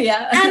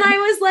 Yeah. And I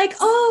was like,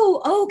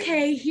 oh,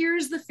 okay,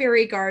 here's the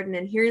fairy garden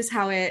and here's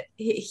how it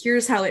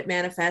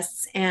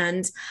manifests.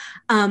 And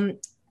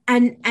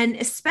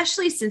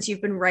especially since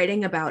you've been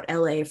writing about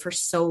LA for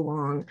so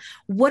long,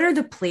 what are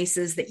the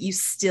places that you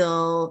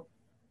still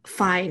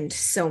find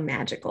so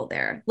magical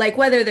there? Like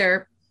whether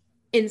they're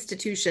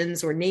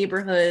institutions or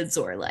neighborhoods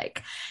or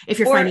like if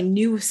you're finding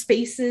new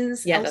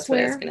spaces elsewhere. That's what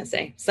I was going to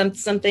say.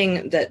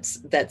 Something that's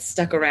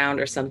stuck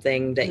around or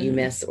something that you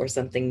miss or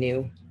something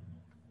new.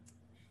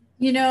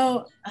 You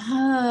know,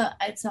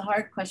 it's a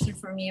hard question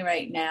for me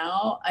right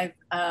now.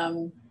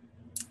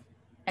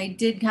 I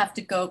did have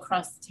to go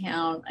across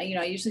town. I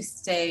usually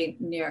stay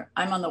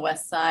I'm on the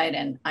west side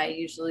and I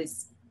usually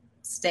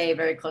stay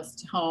very close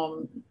to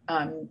home,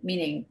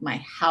 meaning my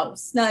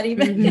house, not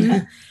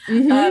even.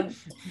 But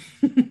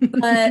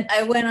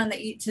I went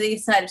to the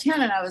east side of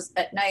town and I was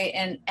at night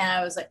and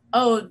I was like,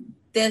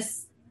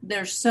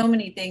 there's so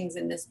many things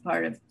in this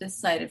part of this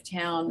side of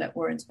town that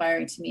were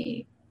inspiring to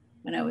me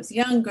when I was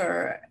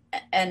younger.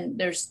 And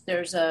there's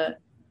the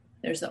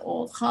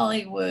old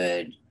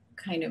Hollywood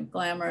kind of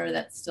glamour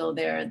that's still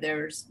there.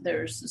 There's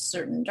a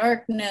certain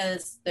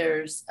darkness.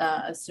 There's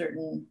a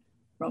certain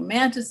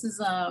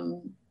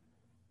romanticism.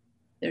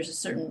 There's a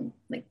certain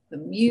like the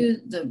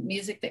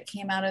music that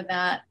came out of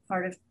that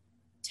part of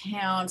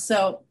town.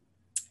 So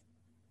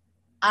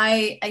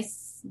I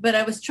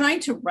was trying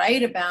to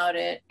write about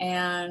it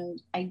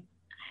and I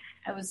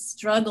was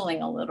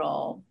struggling a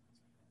little.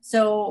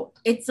 So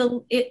it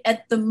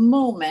at the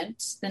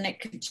moment, then it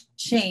could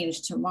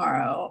change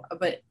tomorrow,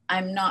 but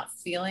I'm not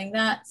feeling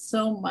that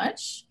so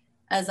much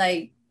as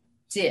I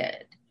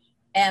did.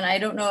 And I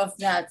don't know if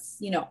that's,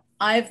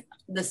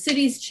 the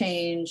city's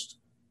changed.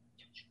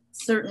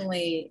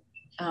 Certainly,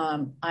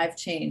 I've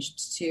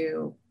changed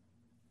to,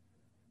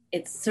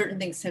 certain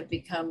things have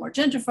become more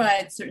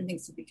gentrified, certain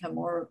things have become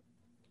more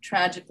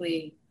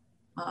tragically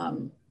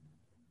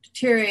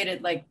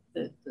deteriorated, like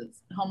the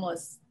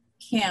homeless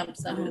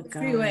camps under the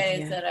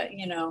freeways that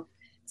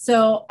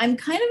so I'm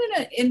kind of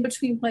in an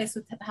in-between place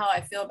with how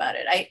I feel about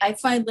it. I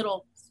find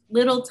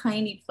little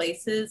tiny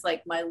places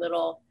like my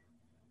little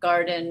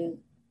garden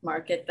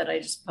market that I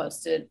just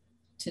posted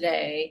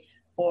today,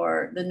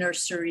 or the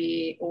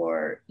nursery,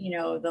 or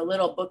the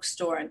little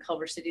bookstore in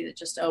Culver City that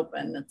just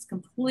opened that's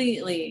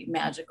completely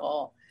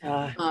magical.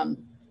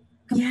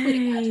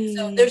 Completely magic.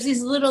 So there's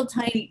these little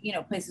tiny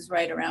places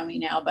right around me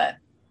now, but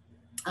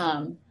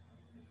I'm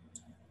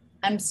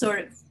sort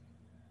of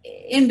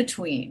in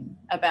between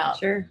about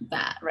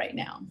that right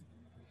now.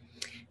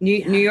 New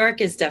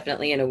York is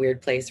definitely in a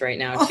weird place right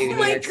now too. Oh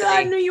my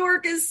God, New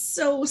York is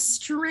so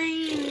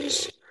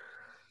strange.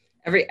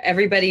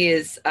 Everybody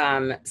is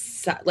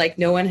like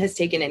no one has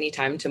taken any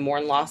time to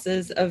mourn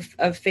losses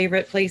of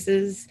favorite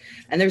places,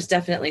 and there's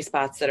definitely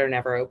spots that are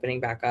never opening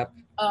back up.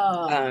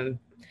 And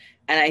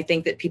I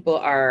think that people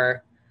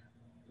are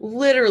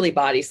literally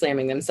body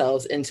slamming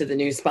themselves into the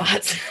new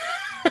spots.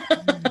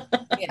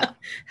 Yeah,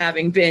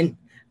 having been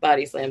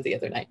body slammed the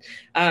other night.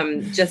 I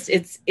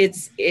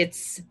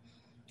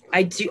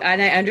do,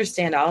 and I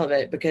understand all of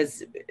it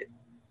because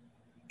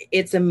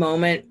it's a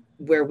moment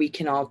where we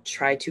can all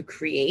try to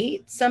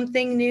create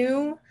something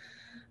new,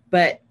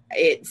 but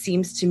it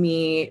seems to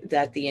me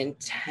that the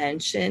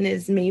intention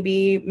is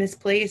maybe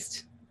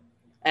misplaced.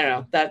 I don't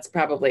know. That's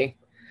probably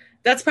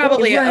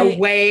a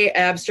way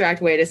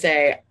abstract way to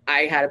say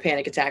I had a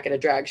panic attack at a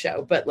drag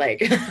show, but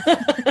like,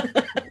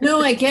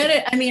 no, I get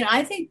it. I mean,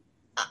 I think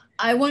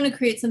I want to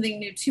create something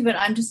new too, but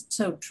I'm just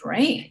so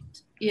drained,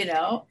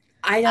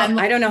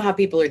 I don't know how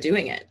people are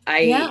doing it.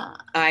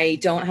 I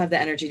don't have the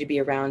energy to be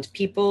around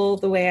people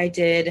the way I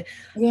did.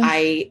 Yeah.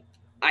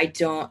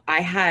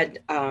 I had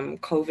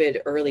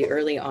COVID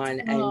early on,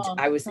 and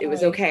it was sorry.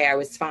 okay. I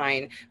was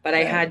fine, but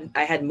Right.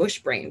 I had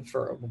mush brain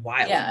for a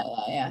while.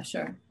 Yeah,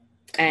 sure.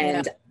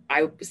 And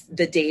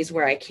the days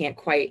where I can't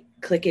quite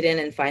click it in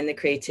and find the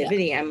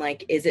creativity, I'm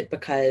like, is it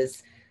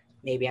because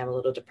maybe I'm a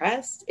little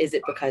depressed? Is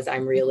it because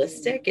I'm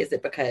realistic? Is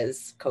it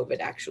because COVID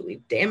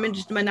actually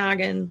damaged my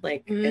noggin?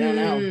 Like, I don't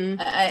know.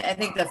 I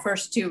think the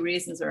first two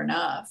reasons are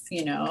enough.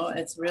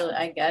 It's really,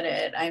 I get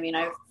it. I mean,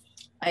 I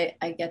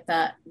get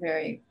that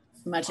very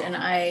much. And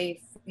I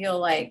feel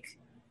like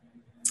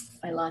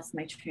I lost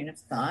my train of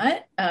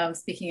thought.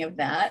 Speaking of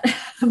that,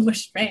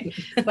 mush brain,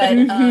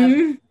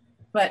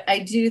 but I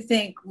do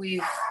think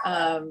we're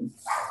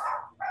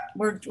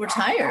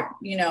tired,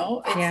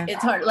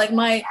 it's hard.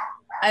 Like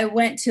I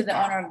went to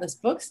the owner of this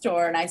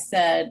bookstore and I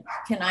said,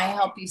 can I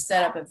help you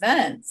set up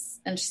events?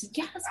 And she said,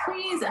 yes,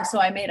 please. And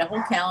so I made a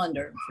whole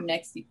calendar for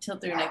till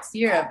through next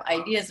year of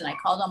ideas. And I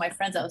called all my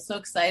friends. I was so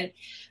excited.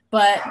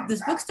 But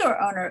this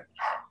bookstore owner,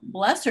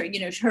 bless her,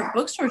 her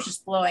bookstore is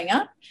just blowing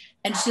up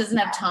and she doesn't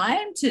have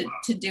time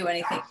to do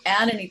anything,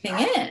 add anything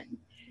in.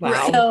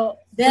 Wow. So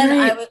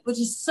then which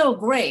is so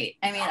great.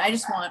 I mean, I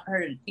just want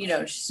her to,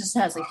 she just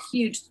has a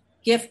huge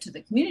gift to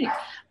the community.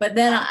 But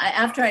then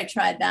after I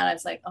tried that, I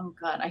was like, oh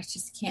God, I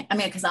just can't. I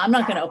mean, because I'm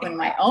not going to open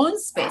my own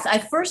space. I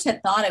first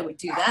had thought I would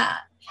do that,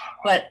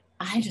 but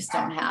I just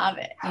don't have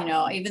it,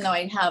 even though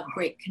I have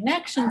great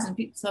connections and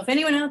people. So if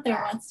anyone out there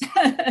wants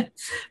to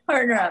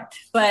partner up,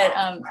 but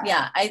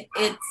I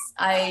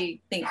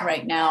think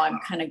right now I'm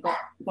kind of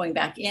going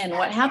back in.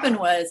 What happened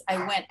was I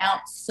went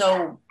out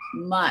so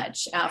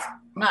much after,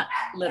 not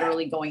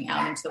literally going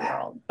out into the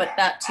world, but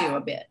that too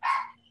a bit,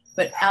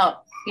 but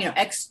out,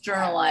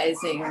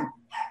 externalizing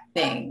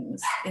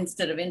things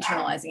instead of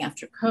internalizing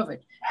after COVID.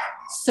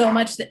 So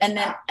much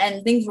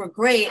and things were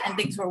great and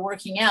things were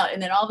working out.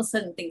 And then all of a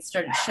sudden things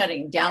started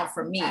shutting down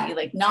for me,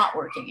 like not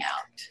working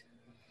out.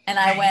 And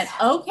I went,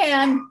 okay,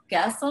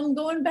 guess I'm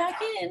going back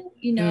in,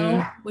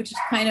 which is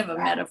kind of a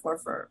metaphor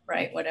for,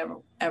 right, whatever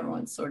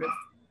everyone's sort of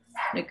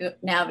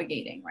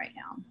navigating right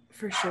now.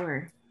 For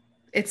sure.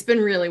 It's been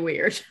really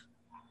weird.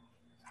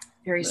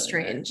 Very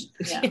strange.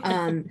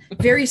 Yeah.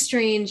 Very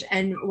strange.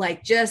 And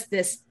like just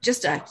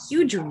a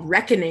huge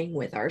reckoning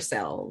with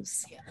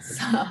ourselves. Yes.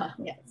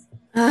 Yes.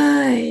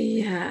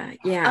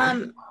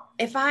 Yeah.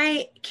 If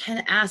I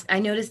can ask, I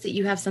noticed that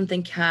you have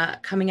something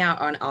coming out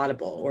on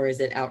Audible, or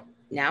is it out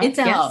now? It's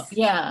out.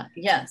 Yeah.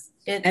 Yes.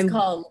 It's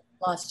called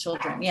Lost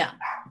Children. Yeah.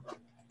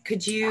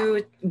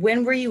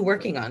 When were you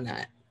working on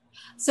that?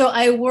 So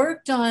I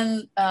worked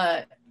on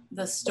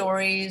the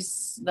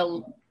stories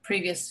the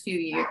previous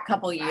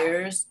couple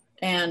years,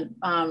 and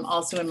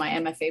also in my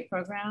MFA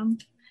program.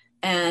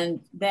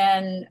 And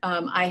then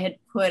I had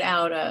put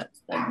out a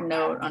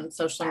note on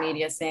social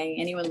media saying,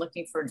 anyone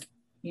looking for,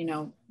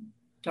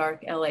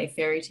 dark LA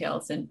fairy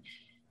tales. And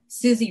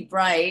Susie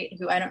Bright,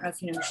 who I don't know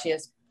if you know who she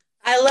is.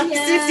 I love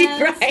Susie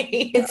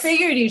Bright. I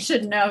figured you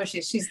should know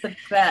she's the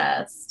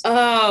best.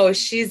 Oh,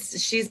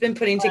 she's been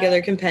putting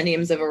together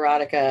compendiums of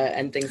erotica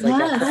and things like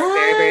that for a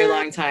very, very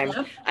long time.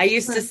 Yep. I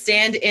used to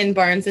stand in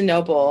Barnes and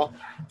Noble,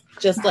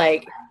 just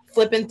like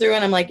flipping through,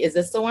 and I'm like, is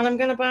this the one I'm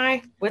gonna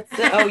buy? What's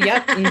the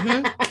yep.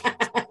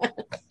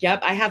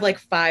 Yep, I have like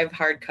 5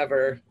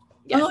 hardcover.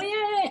 Yes. Oh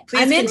yeah.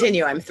 Please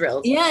continue. I'm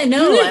thrilled. Yeah, I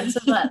know. I'm so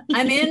glad.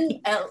 I'm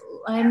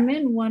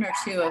in 1 or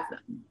 2 of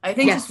them. I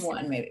think just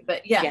 1 maybe,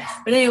 but yeah. Yes.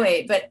 But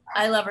anyway, but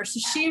I love her. So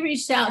she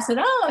reached out and said,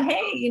 oh,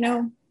 hey,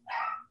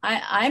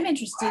 I'm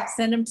interested.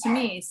 Send them to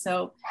me.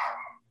 So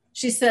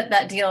she set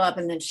that deal up,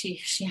 and then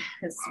she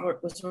was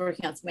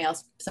working on something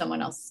else.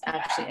 Someone else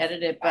actually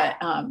edited, but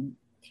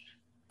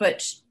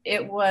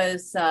it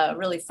was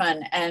really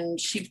fun. And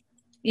she,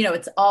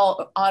 it's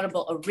all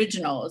Audible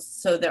originals.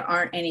 So there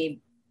aren't any,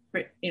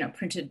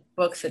 printed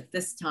books at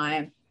this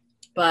time.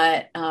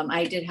 But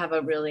I did have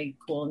a really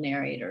cool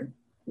narrator,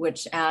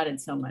 which added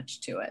so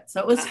much to it.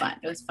 So it was fun.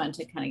 It was fun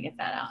to kind of get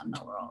that out in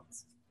the world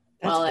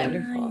while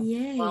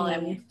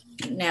I'm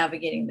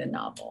navigating the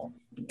novel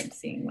and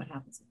seeing what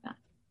happens with that.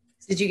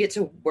 Did you get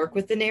to work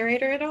with the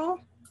narrator at all?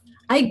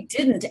 I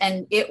didn't,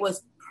 and it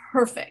was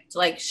perfect.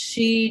 Like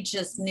she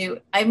just knew.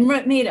 I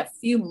made a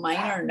few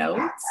minor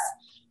notes,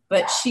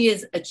 but she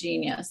is a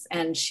genius,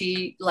 and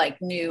she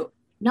knew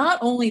not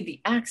only the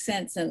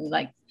accents and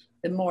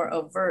the more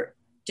overt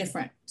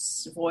different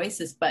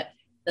voices, but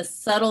the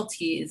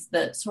subtleties,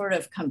 the sort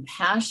of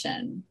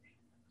compassion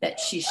that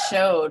she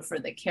showed for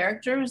the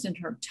characters and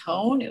her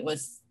tone. It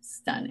was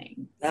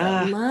stunning.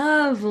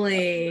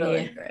 Lovely.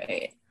 Really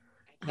great.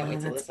 I can't wait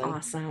to listen.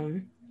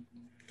 Awesome.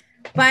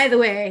 By the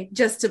way,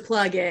 just to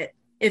plug it,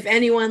 if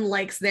anyone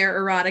likes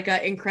their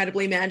erotica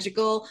incredibly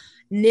magical,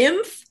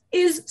 Nymph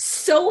is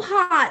so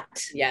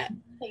hot. Yeah.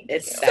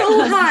 It's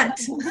so hot.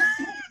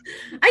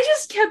 I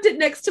just kept it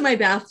next to my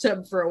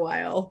bathtub for a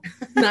while.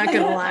 Not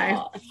gonna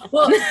lie.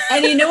 Well,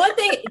 and you know what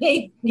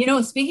they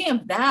speaking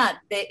of that,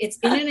 it's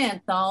in an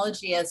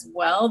anthology as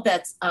well.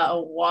 That's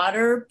a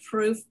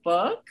waterproof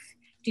book.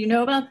 Do you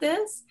know about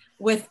this?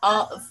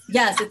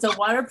 Yes, it's a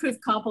waterproof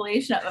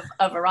compilation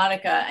of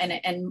erotica,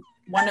 and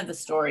one of the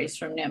stories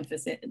from Nymph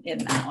is in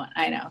that one.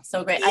 I know.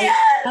 So great.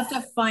 Yes! I have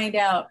to find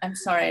out. I'm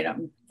sorry,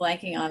 I'm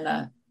blanking on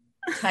the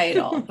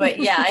title. But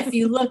yeah, if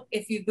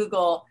you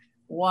Google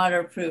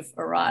waterproof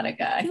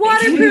erotica.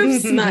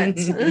 Waterproof smut.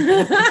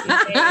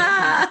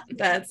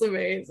 That's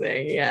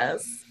amazing.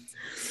 Yes.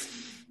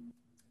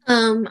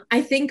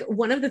 I think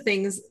one of the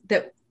things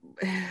that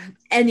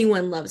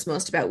anyone loves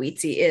most about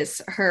Weetzie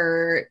is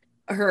her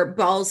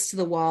balls to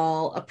the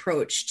wall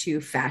approach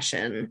to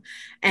fashion,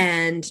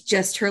 and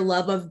just her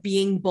love of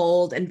being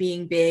bold and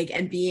being big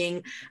and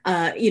being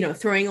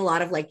throwing a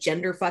lot of like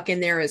gender fuck in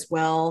there as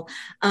well.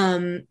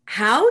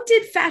 How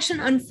did fashion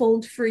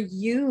unfold for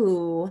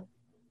you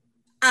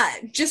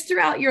just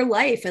throughout your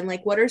life, and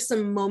like what are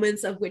some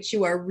moments of which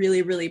you are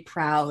really, really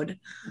proud?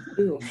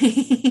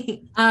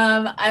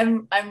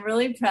 I'm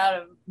really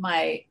proud of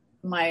my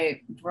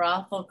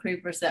brothel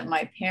creepers that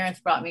my parents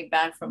brought me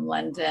back from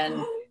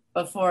London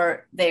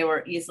before they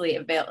were easily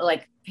available,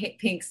 like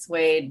pink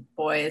suede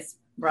boys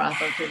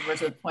brothel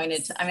creepers with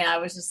pointed I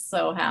was just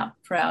so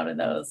proud of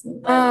those,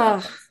 and I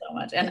love them so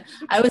much. And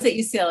I was at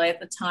UCLA at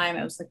the time.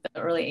 It was like the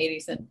early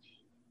 80s, and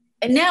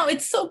now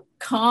it's so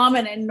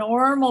common and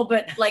normal,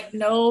 but like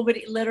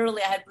nobody,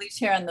 literally I had bleached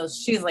hair on those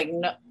shoes, like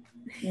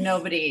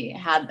nobody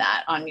had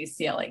that on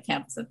UCLA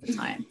campus at the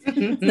time.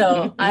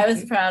 So I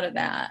was proud of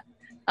that.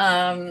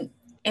 And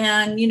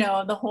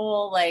the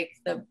whole like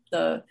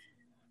the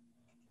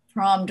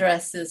prom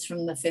dresses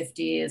from the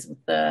 50s with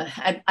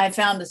I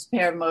found this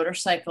pair of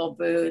motorcycle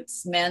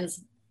boots,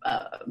 men's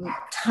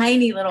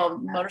tiny little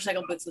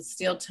motorcycle boots with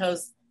steel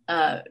toes,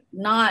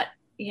 not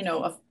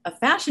a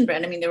fashion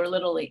brand. I mean, they were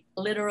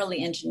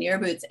literally engineer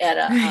boots at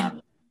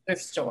a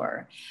thrift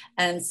store.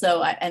 And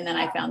so then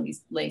I found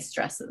these lace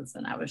dresses,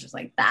 and I was just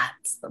like,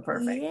 that's the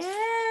perfect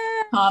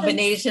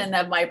combination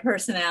of my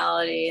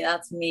personality.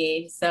 That's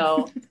me.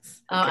 So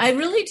I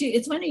really do.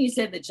 It's funny you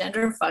said the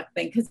gender fuck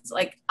thing, because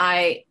like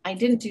I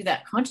didn't do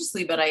that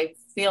consciously, but I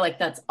feel like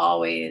that's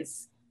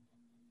always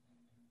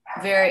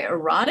very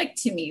erotic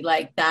to me,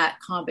 like that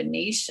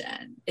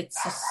combination. It's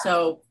just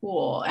so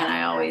cool, and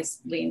I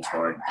always lean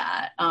toward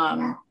that.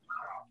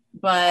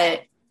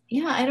 But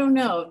yeah, I don't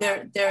know.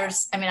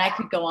 There's I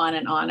could go on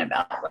and on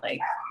about like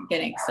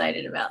getting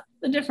excited about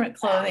the different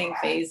clothing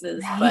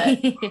phases, but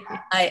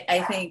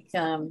I think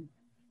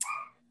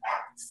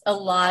a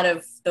lot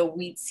of the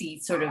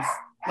Weetzie sort of,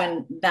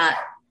 when that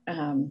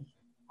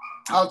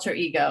alter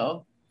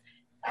ego,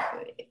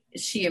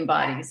 she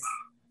embodies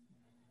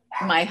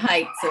my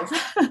heights of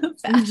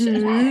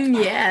fashion.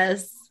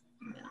 Yes.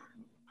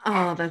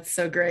 Oh, that's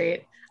so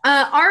great.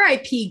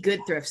 R.I.P.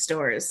 good thrift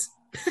stores.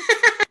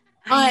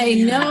 I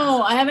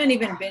know. I haven't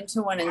even been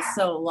to one in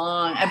so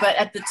long. But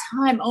at the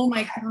time, oh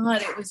my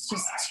God, it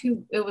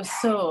was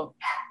so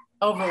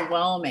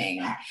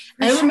overwhelming.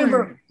 I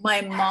remember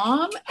my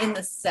mom in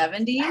the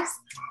 70s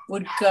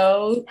would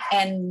go,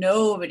 and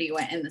nobody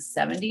went in the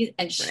 70s.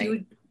 And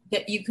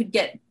you could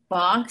get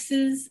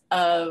boxes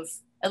of,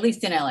 at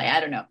least in LA,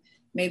 I don't know,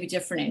 maybe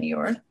different in New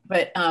York,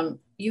 but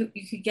you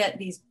could get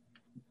these,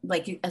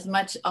 like as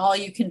much all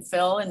you can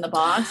fill in the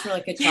box for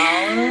like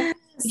 $1.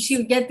 She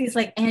would get these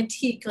like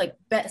antique, like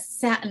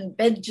satin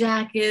bed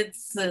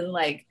jackets and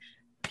like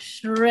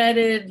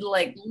shredded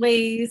like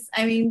lace.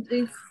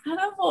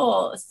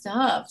 Incredible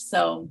stuff.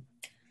 So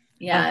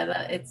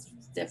yeah, it's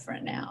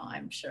different now,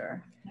 I'm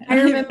sure. I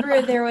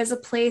remember there was a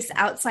place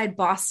outside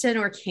Boston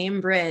or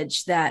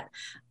Cambridge that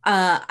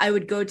I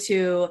would go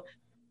to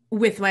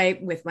with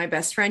my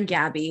best friend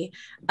Gabby,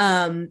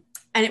 and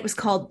it was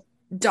called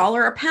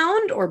 $1 a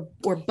pound or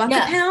buck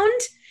a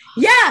pound.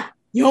 Yeah.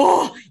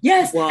 Oh,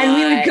 yes. What? And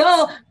we would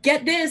go,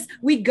 get this,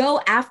 we'd go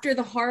after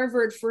the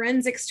Harvard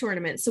forensics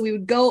tournament. So we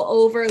would go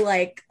over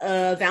like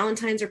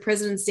Valentine's or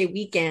President's Day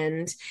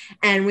weekend,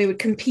 and we would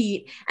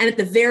compete. And at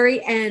the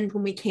very end,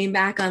 when we came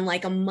back on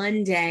like a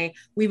Monday,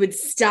 we would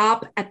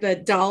stop at the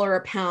 $1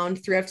 a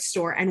pound thrift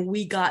store, and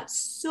we got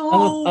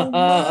so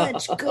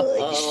much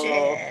good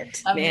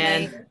shit.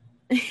 Man.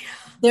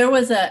 There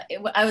was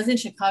I was in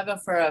Chicago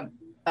for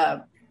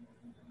a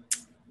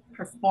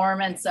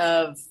performance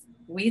of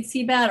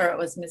Weetzie Bat, or it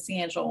was Miss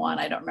Angel one.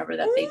 I don't remember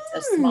that.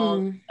 A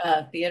small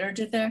theater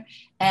did there.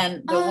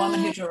 And the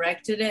woman who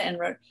directed it and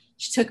wrote,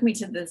 she took me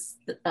to this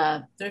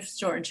thrift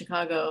store in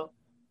Chicago.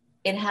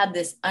 It had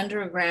this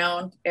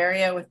underground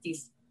area with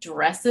these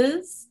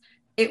dresses.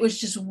 It was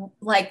just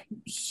like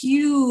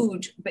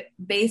huge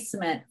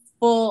basement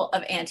full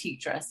of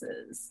antique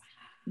dresses.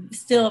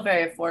 Still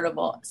very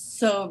affordable,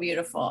 so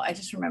beautiful. I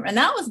just remember, and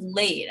that was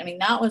late.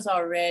 That was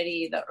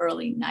already the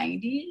early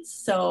 90s,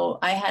 so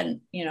I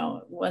hadn't,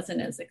 it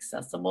wasn't as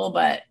accessible,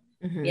 but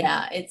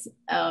yeah, it's,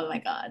 oh my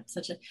God,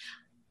 such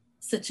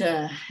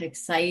a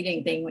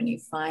exciting thing when you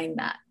find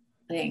that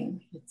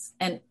thing.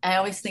 And I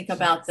always think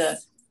about the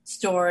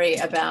story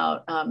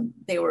about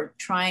they were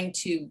trying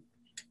to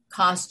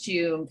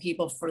costume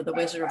people for the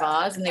Wizard of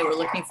Oz, and they were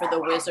looking for the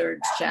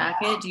wizard's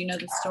jacket. Do you know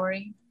the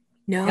story?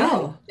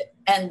 No.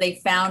 And they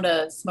found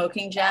a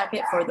smoking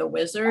jacket for the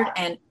wizard,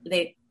 and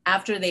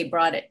after they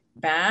brought it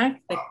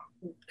back, the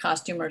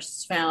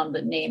costumers found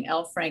the name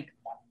L. Frank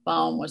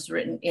poem was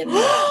written in the.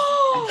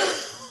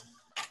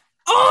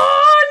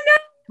 Oh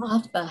no!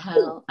 What the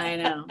hell? I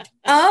know.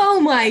 Oh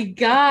my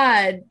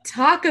God!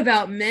 Talk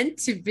about meant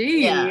to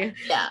be. Yeah.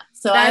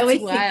 So That's I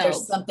always wild. think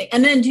there's something.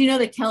 And then, do you know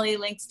the Kelly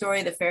Link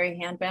story, The Fairy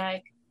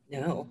Handbag?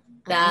 No.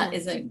 That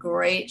is a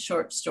great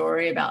short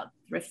story about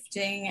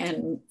thrifting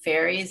and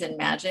fairies and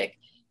magic.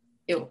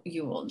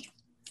 You will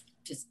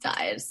just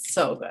die. It's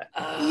so good.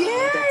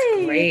 Oh,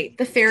 that's great.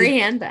 The fairy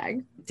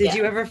handbag. Did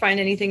you ever find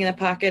anything in the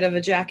pocket of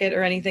a jacket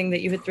or anything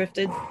that you had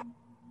thrifted?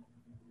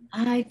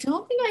 I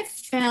don't think I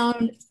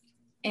found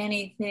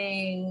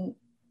anything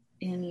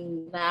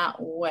in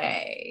that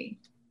way,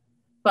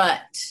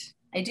 but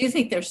I do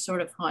think they're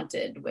sort of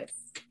haunted with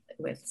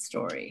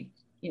story.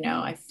 You know,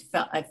 I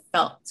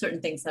felt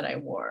certain things that I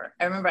wore.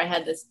 I remember I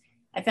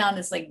found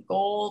this like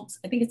gold,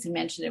 I think it's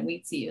mentioned in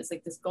Wheatsea. It was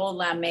like this gold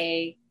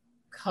lame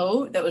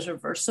coat that was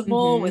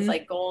reversible with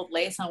like gold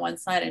lace on one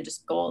side and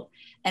just gold.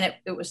 And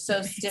it was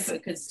so stiff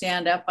it could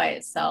stand up by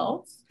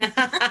itself.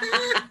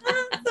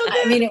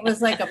 I mean, it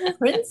was like a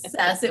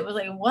princess. It was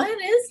like, what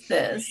is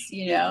this?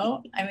 You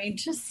know, I mean,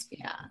 just,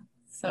 yeah,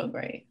 so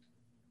great.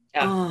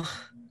 Yeah. Oh,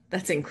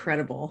 that's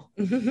incredible.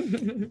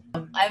 I'm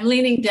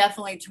leaning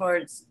definitely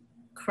towards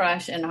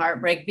crush and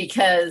heartbreak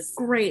because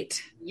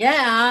great.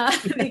 Yeah,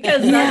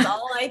 because that's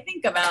all I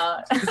think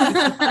about.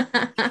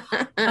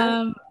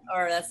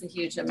 Or that's a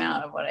huge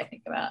amount of what I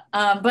think about.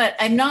 But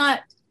I'm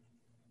not,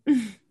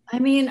 I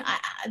mean,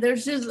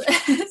 there's just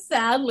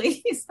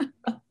sadly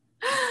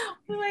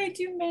way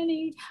too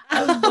many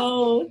of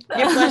both.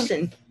 You're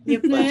blushing.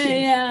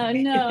 Yeah,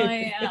 no,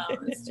 I am.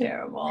 It's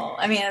terrible.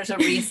 I mean, there's a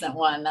recent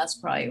one. That's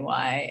probably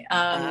why.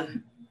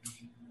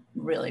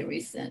 Really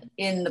recent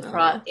in the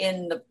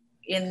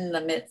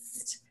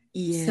midst.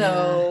 Yeah.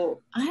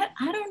 So I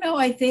don't know.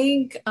 I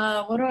think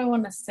what do I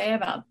want to say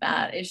about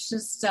that? It's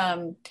just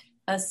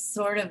a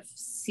sort of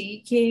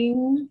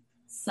seeking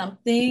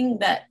something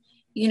that,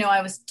 you know,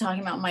 I was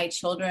talking about my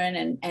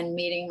children and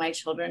meeting my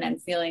children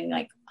and feeling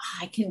like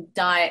I can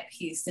die at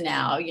peace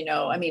now, you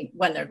know, I mean,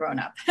 when they're grown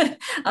up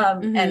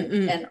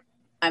and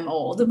I'm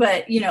old,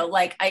 but you know,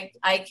 like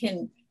I've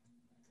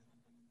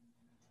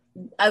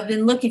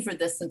been looking for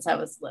this since I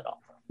was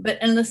little,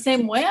 but in the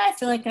same way, I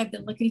feel like I've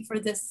been looking for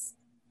this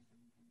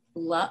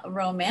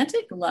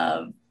romantic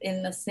love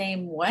in the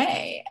same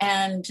way,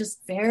 and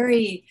just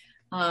very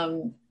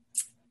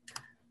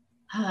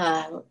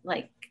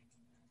like,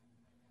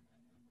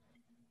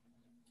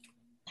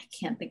 I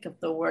can't think of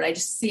the word. I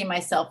just see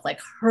myself like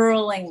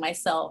hurling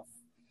myself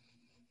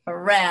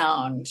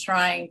around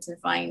trying to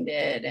find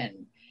it,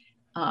 and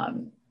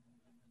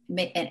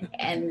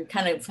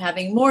kind of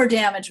having more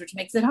damage, which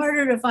makes it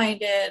harder to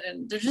find it.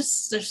 And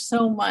there's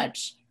so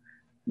much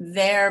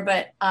there,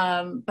 but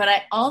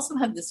I also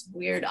have this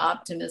weird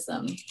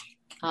optimism.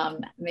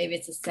 Maybe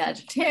it's a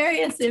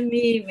Sagittarius in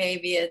me.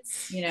 Maybe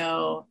it's, you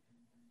know,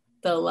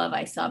 the love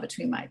I saw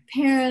between my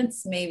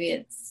parents. Maybe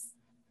it's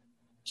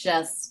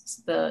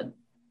just the,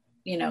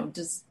 you know,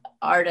 just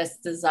artist's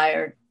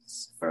desire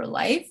for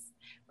life.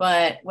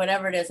 But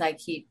whatever it is, I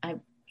keep,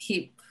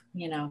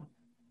 you know,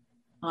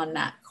 on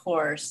that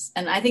course.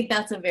 And I think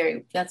that's what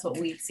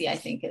Wheatsea, I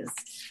think,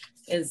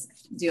 is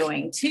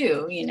doing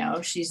too. You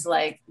know, she's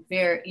like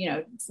very, you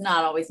know, it's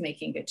not always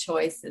making good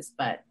choices,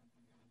 but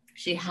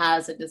she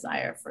has a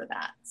desire for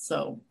that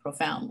so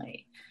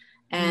profoundly.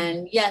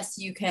 And yes,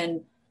 you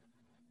can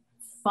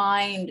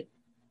find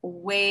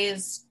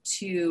ways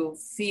to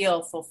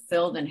feel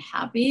fulfilled and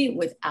happy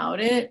without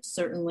it.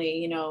 Certainly,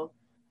 you know,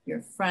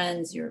 your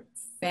friends, your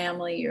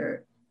family,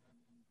 your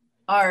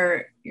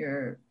art,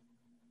 your,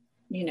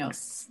 you know,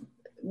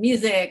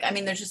 music. I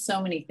mean, there's just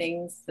so many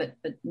things that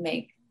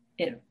make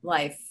it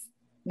life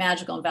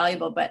magical and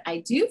valuable. But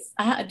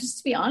just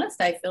to be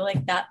honest, I feel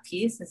like that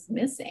piece is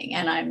missing,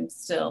 and I'm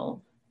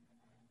still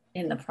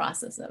in the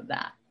process of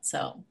that.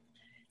 So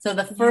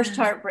the first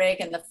heartbreak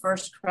and the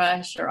first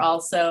crush are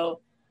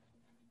also,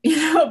 you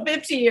know,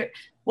 50,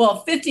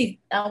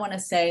 I want to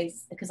say,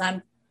 because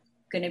I'm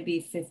going to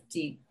be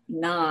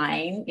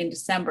 59 in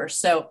December.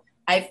 So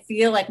I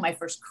feel like my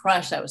first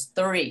crush, I was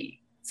 3.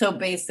 So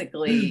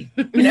basically,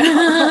 you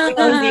know,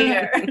 those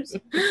years.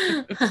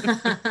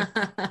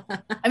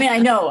 I mean, I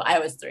know I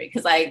was 3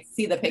 because I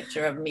see the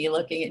picture of me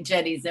looking at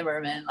Jenny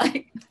Zimmerman,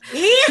 like.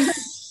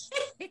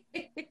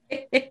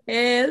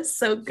 It's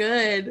so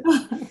good.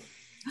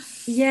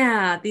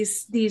 Yeah,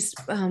 these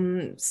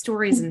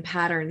stories and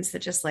patterns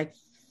that just like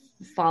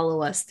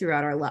follow us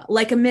throughout our life,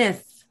 like a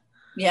myth.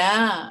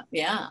 Yeah,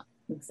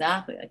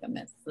 exactly, like a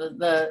myth.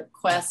 The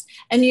quest,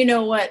 and you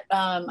know what?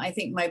 I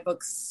think my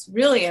books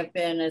really have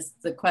been is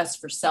the quest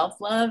for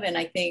self-love, and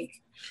I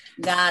think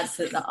that's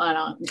an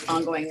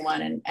ongoing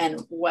one,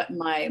 and what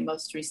my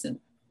most recent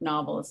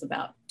novel is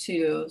about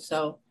too.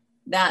 So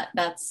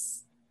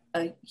that's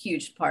a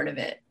huge part of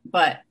it.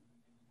 But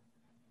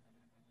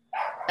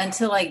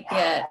until I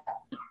get,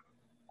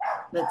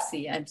 let's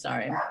see, I'm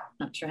sorry, I'm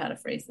not sure how to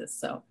phrase this,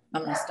 so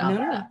I'm going to stop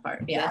at that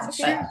part. Yeah,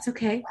 sure, it's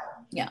okay.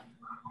 Yeah.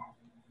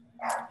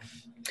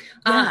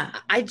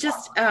 I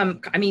just,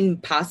 I mean,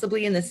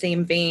 possibly in the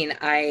same vein,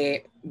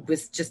 I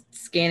was just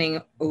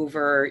scanning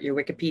over your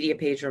Wikipedia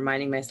page,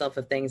 reminding myself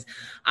of things.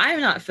 I'm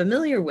not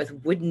familiar with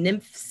Wood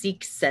Nymph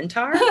Seek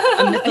Centaur,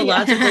 a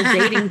mythological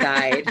dating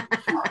guide.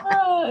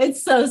 Oh,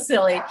 it's so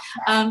silly.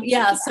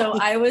 So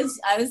I was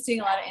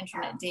doing a lot of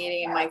internet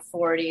dating in my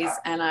 40s,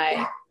 and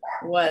I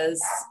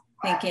was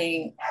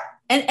thinking,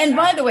 and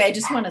by the way, I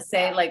just want to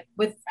say, like,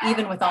 with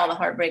all the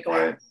heartbreak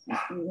or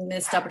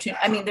missed opportunity,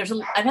 I mean,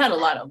 I've had a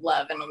lot of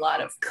love and a lot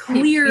of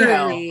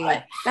clearly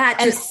that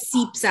just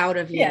seeps out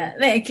of you. Yeah,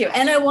 thank you.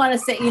 And I want to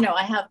say,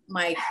 I have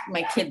my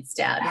kid's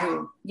dad,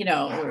 who,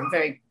 we're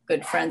very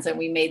good friends, and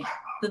we made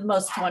the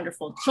most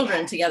wonderful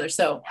children together.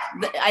 So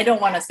I don't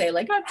want to say,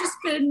 like, I've just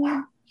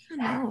been,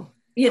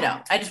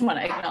 I just want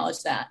to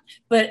acknowledge that.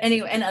 But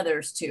anyway, and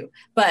others too.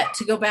 But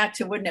to go back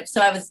to Wood Nymph,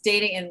 so I was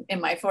dating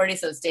in my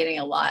 40s, I was dating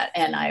a lot,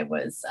 and I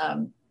was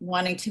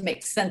wanting to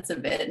make sense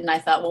of it. And I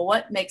thought, well,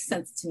 what makes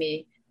sense to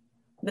me?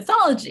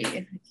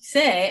 Mythology,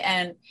 say.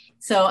 And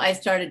so I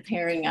started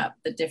pairing up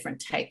the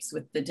different types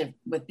with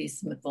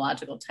these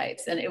mythological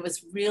types, and it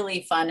was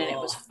really fun, and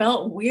it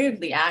felt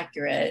weirdly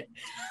accurate,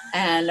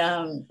 and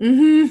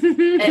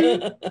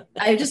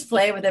I just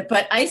play with it.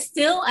 But I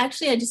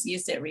just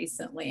used it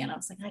recently, and I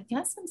was like, I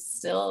guess I'm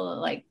still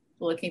like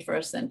looking for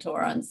a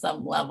centaur on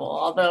some level,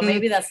 although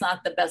maybe that's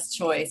not the best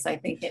choice. I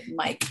think it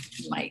might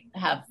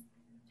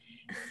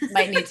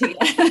need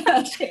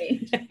to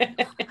change.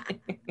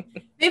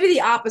 Maybe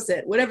the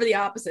opposite, whatever the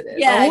opposite is.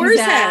 Yeah,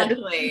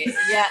 exactly.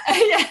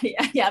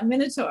 Yeah.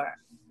 Minotaur.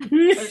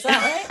 Is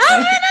that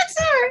right?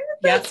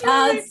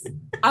 Minotaur. That's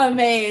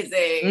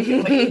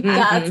amazing. Wait,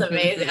 that's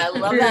amazing. I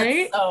love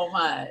that so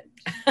much.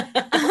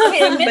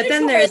 Okay, but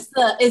then there's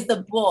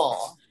the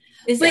bull.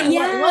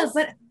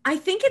 But I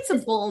think it's a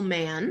bull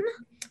man.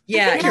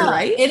 Yeah, you're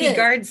right. He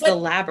guards the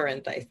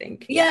labyrinth, I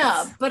think.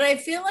 Yeah, but I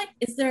feel like,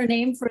 is there a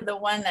name for the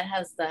one that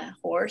has the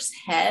horse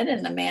head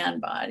and the man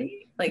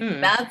body? Like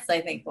that's,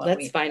 I think, what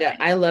let's find out.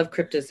 I love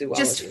cryptozoology.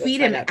 Just feed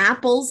him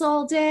apples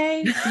all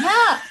day.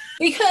 Yeah,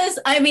 because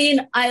I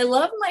mean, I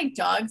love my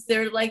dogs.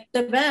 They're like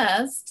the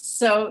best.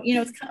 So,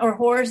 it's or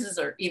horses,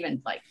 or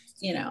even like,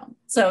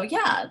 so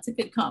yeah, it's a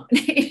good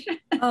combination.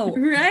 Oh,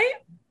 right.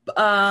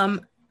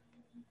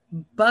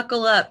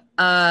 Buckle up.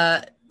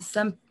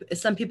 Some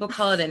people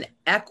call it an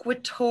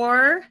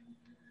equitor.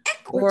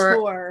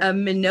 Or a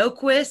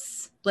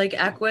minoquus, like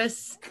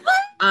equus.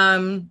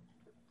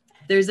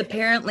 There's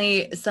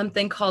apparently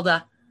something called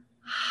a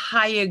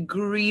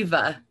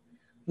Hayagriva,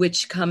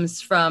 which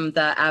comes from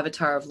the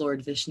avatar of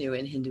Lord Vishnu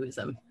in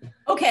Hinduism.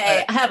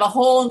 Okay, I have a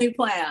whole new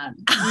plan.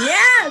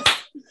 Yes!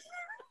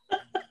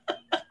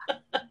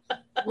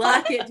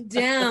 Lock it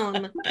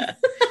down.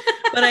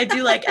 But I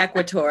do like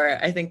equitor.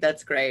 I think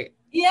that's great.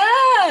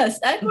 Yes,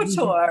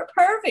 equitor.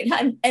 Perfect.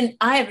 And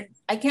I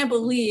can't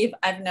believe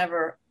I've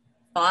never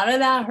thought of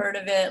that, heard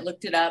of it,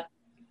 looked it up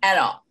at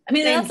all. I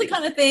mean, that's the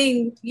kind of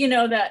thing,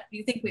 that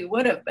you think we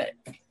would have, but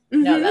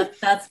no,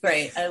 that's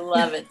great. I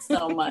love it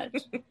so much.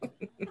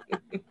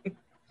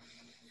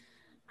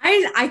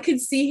 I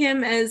could see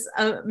him as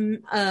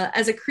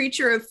a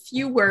creature of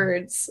few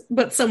words,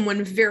 but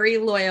someone very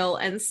loyal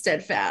and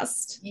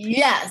steadfast.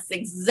 Yes,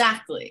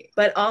 exactly.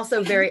 But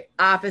also very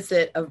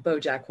opposite of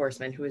BoJack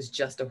Horseman, who is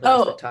just a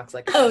horse that talks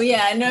like. Oh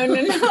yeah, no.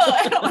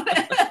 I don't want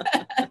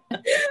to.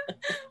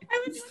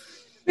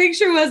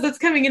 Picture that's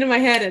coming into my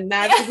head, and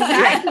that's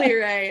exactly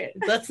right.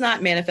 Let's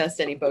not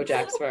manifest any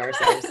BoJacks for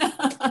ourselves.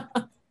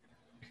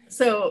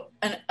 So,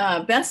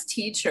 best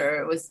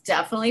teacher was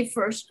definitely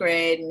first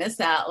grade, Miss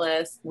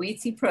Atlas,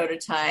 Wheatsy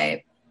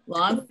prototype,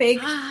 long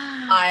fake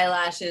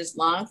eyelashes,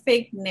 long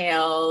fake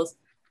nails,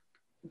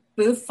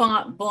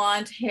 bouffant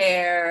blonde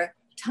hair,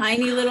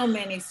 tiny little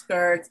mini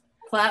skirts,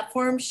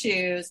 platform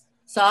shoes,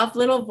 soft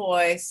little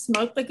voice,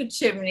 smoked like a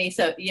chimney.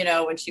 So,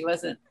 when she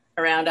wasn't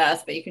around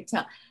us, but you could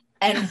tell.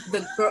 And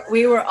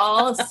we were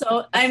all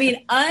so,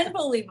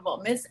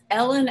 unbelievable. Miss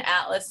Ellen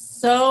Atlas,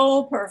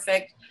 so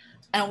perfect.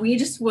 And we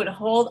just would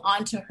hold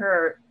on to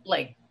her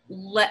like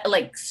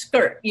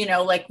skirt,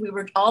 like we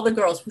were, all the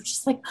girls were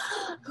just like,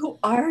 who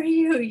are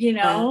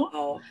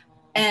you,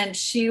 And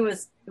she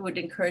would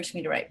encourage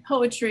me to write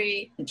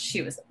poetry, and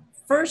she was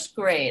first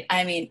grade.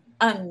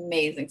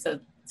 Amazing. So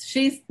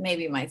she's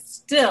maybe my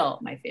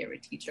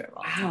favorite teacher of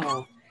all time.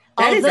 Wow.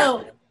 That is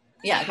a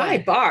high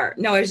bar.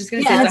 No, I was just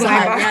going to say that's a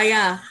high bar.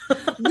 Yeah.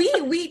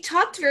 We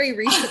talked very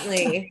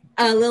recently,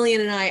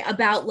 Lillian and I,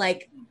 about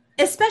like,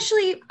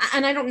 especially,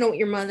 and I don't know what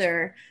your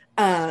mother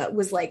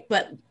was like,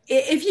 but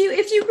if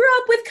you grew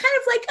up with kind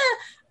of like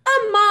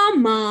a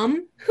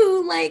mom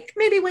who like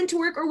maybe went to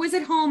work or was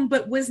at home,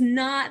 but was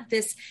not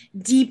this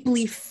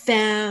deeply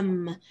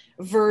femme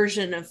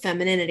version of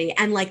femininity,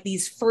 and like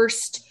these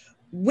first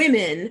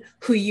women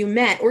who you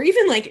met, or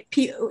even like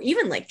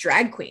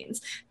drag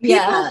queens,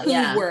 people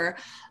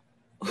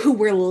who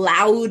were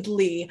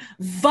loudly,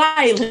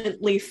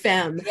 violently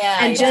femme,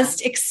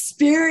 just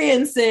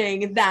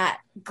experiencing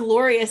that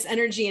glorious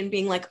energy and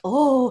being like,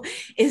 oh,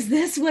 is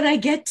this what I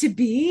get to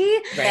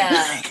be?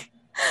 Right.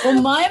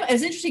 Well, it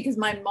was interesting because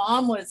my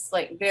mom was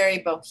like very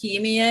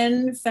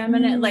bohemian,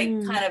 feminine, like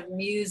kind of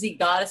musy,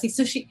 goddessy.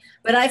 So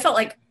but I felt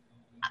like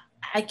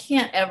I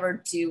can't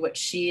ever do what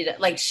she did.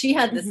 Like she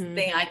had this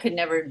thing I could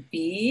never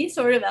be,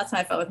 sort of. That's how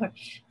I felt with her.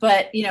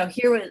 But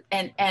here was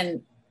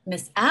and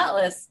Miss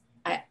Atlas,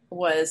 I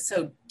was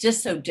so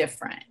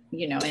different,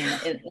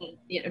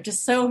 and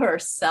just so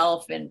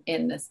herself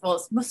in this. Well,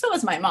 so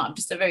was my mom,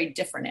 just a very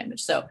different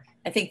image. So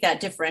I think that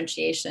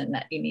differentiation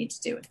that you need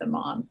to do with the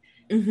mom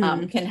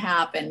can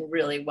happen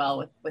really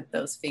well with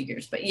those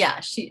figures. But yeah,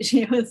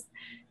 she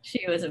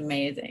was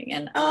amazing.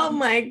 And oh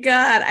my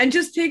God, I'm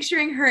just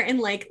picturing her in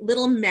like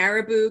little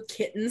Marabou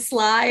kitten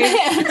slides.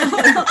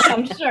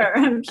 I'm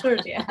sure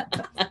she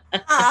had.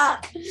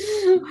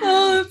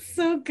 Oh, it's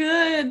so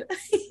good.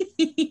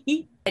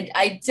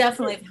 I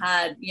definitely have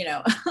had,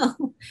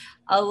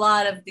 a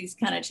lot of these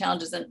kind of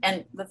challenges.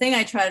 And the thing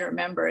I try to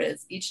remember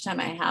is each time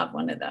I have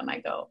one of them, I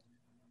go,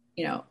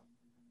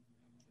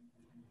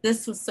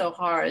 this was so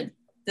hard.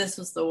 This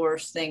was the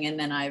worst thing. And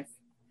then I've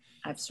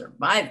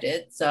survived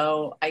it.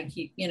 So I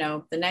keep,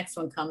 the next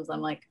one comes, I'm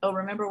like, oh,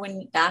 remember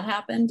when that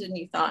happened and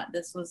you thought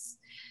this was,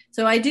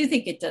 so I do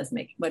think it does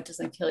make what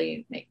doesn't kill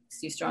you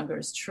makes you stronger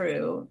is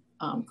true.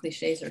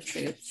 Cliches are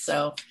truth.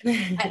 So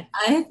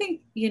I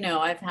think,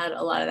 I've had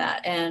a lot of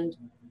that. And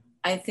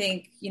I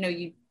think,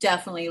 you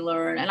definitely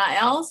learn. And I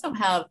also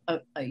have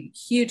a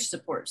huge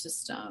support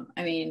system.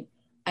 I mean,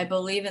 I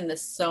believe in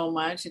this so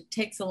much. It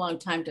takes a long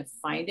time to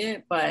find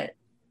it, but,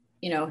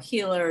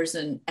 healers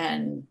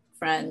and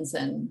friends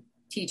and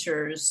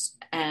teachers.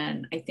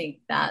 And I think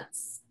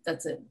that's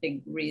a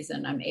big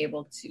reason I'm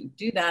able to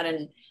do that.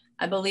 And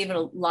I believe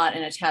a lot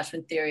in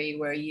attachment theory,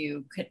 where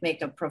you could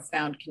make a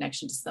profound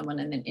connection to someone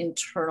and then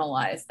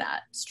internalize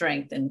that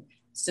strength and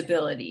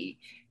stability.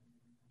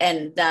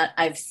 And that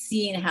I've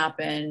seen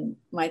happen.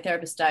 My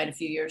therapist died a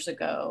few years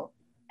ago,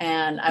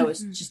 and I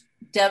was just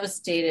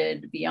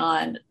devastated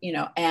beyond,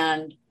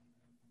 and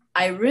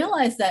I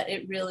realized that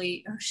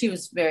she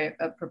was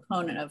a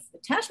proponent of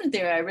attachment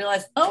theory. I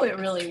realized, it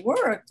really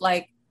worked.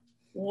 Like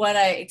what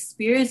I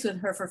experienced with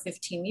her for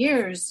 15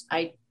 years,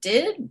 I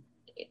did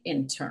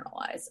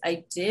internalize,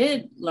 I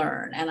did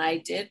learn, and I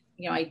did,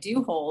 I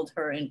do hold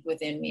her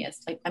within me. It's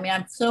like,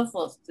 I'm so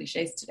full of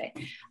cliches today.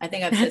 I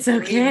think I've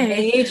said three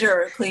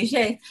major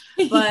cliches,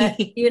 but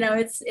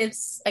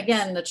it's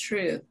again, the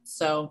truth.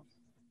 So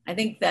I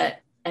think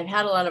that I've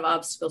had a lot of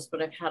obstacles,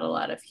 but I've had a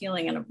lot of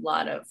healing and a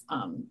lot of,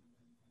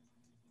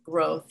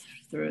 growth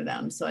through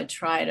them. So I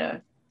try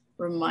to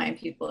remind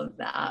people of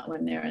that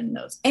when they're in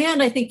those.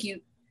 And I think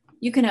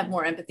you can have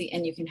more empathy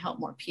and you can help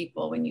more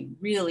people when you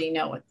really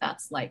know what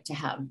that's like to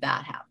have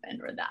that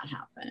happen or that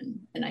happen.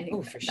 And I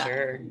think for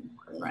sure.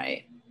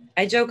 Right.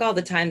 I joke all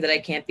the time that I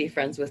can't be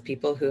friends with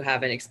people who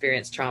haven't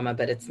experienced trauma,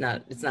 but it's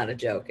not a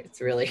joke.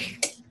 It's really,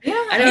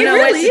 I don't know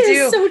what to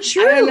do. So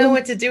true. I don't know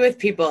what to do with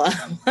people.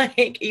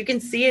 Like you can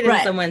see it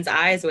in someone's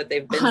eyes, what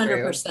they've been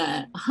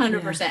 100%,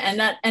 100%.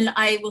 Yeah. And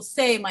I will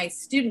say my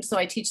students, so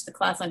I teach the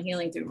class on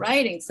healing through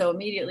writing. So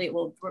immediately it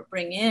will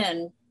bring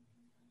in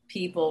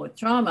people with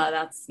trauma.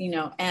 That's,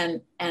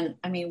 and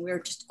I mean,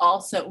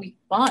 we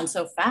bond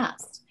so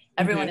fast,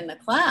 everyone in the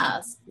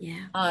class.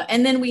 Yeah.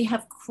 And then we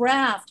have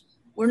craft.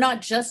 We're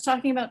not just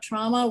talking about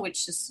trauma,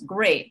 which is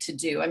great to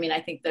do. I mean, I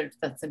think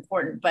that's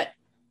important, but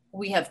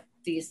we have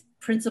these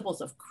principles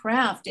of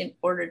craft in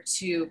order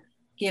to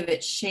give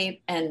it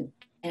shape and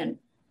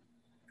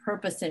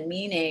purpose and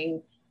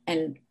meaning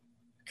and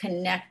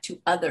connect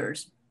to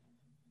others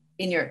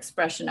in your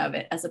expression of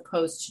it, as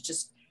opposed to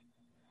just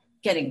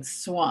getting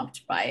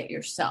swamped by it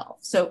yourself.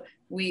 So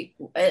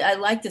I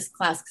like this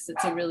class because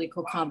it's a really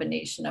cool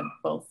combination of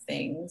both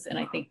things. And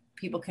I think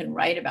people can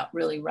write about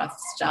really rough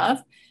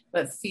stuff,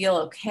 but feel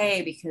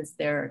okay because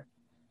they're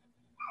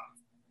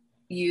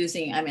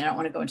using, I don't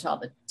want to go into all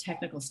the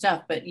technical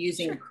stuff, but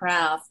using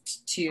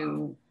craft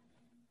to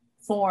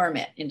form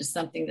it into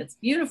something that's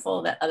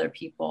beautiful that other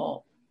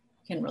people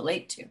can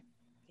relate to.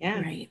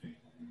 Yeah.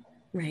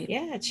 Right.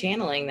 Yeah.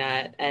 Channeling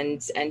that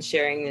and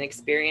sharing an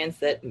experience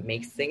that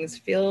makes things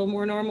feel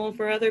more normal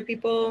for other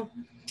people.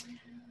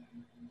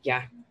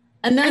 Yeah.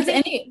 And that's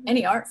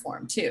any art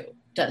form too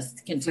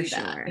can do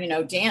that,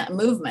 sure. Dance,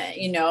 movement,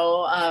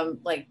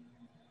 like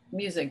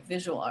music,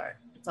 visual art.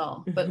 It's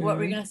all. But what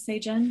were you going to say,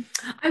 Jen?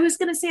 I was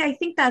going to say, I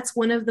think that's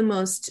one of the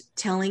most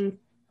telling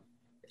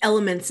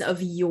elements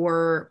of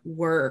your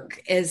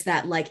work is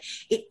that like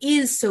it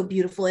is so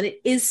beautiful and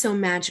it is so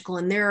magical,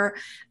 and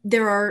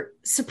there are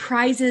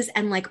surprises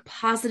and like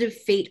positive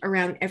fate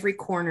around every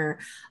corner,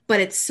 but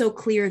it's so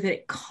clear that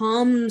it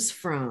comes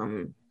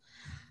from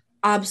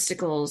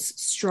obstacles,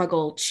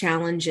 struggle,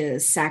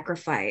 challenges,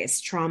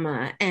 sacrifice,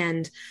 trauma.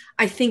 And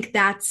I think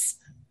that's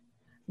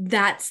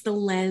the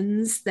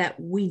lens that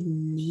we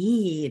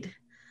need,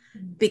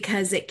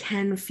 because it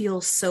can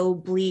feel so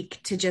bleak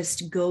to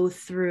just go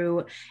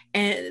through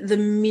the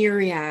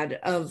myriad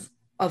of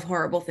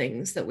horrible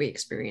things that we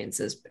experience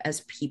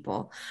as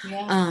people.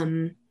 Yeah.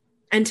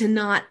 And to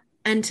not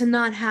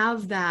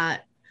have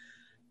that,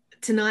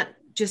 to not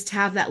just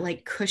have that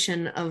like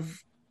cushion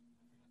of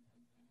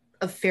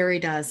of fairy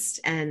dust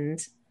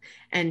and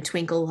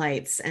twinkle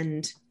lights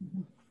and,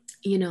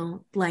 you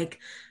know, like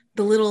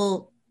the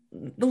little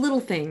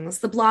things,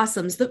 the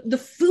blossoms, the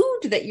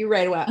food that you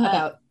write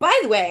about, by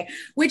the way,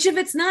 which if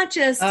it's not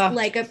just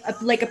like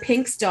a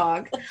Pink's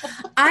dog,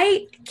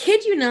 I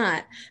kid you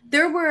not,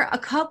 there were a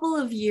couple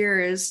of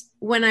years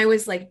when I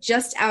was like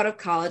just out of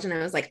college and I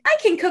was like, I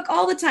can cook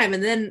all the time.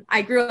 And then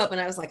I grew up and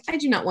I was like, I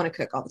do not want to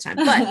cook all the time.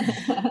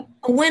 But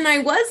when I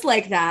was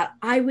like that,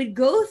 I would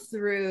go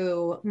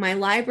through my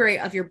library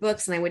of your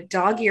books and I would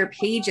dog ear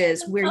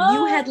pages where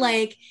you had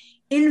like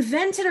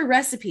invented a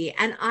recipe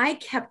and I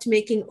kept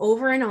making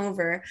over and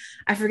over.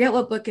 I forget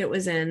what book it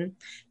was in,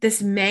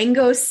 this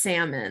mango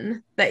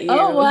salmon that you.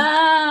 Oh,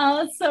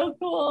 wow. That's so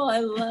cool. I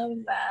love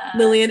that.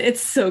 Lillian,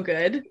 it's so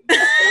good.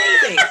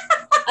 Amazing.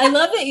 I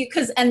love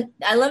that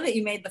I love that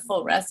you made the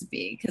full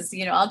recipe because,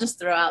 you know, I'll just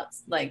throw out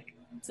like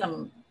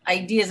some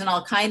ideas and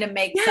I'll kind of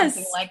make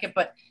something like it.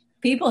 But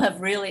people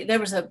have really, there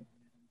was a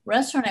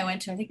restaurant I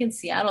went to, I think in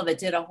Seattle, that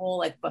did a whole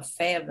like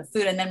buffet of the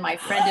food. And then my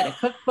friend did a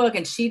cookbook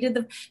and she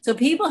did so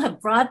people have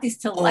brought these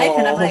to life.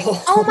 And I'm like,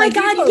 oh my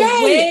God,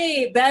 yay!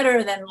 Way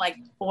better than like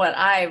what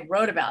I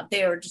wrote about.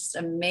 They were just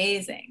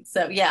amazing.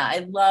 So yeah,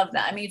 I love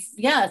that. I mean,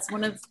 yeah, it's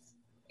one of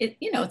it,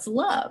 you know, it's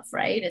love,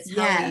 right? It's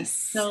how we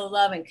so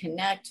love and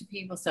connect to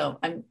people. So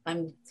I'm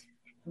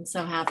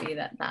so happy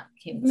that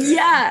came through.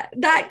 Yeah,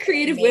 that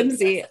creative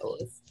whimsy.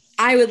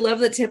 I would love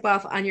the tip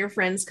off on your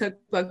friend's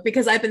cookbook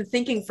because I've been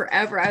thinking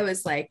forever. I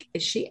was like,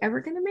 is she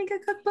ever going to make a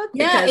cookbook?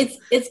 Because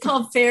it's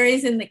called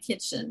Fairies in the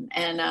Kitchen.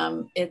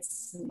 And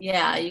it's,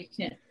 yeah, you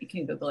can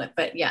Google it,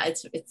 but yeah,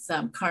 it's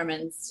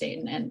Carmen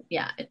Staten and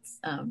yeah, it's,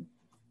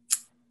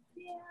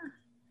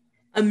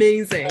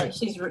 amazing.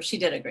 She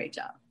did a great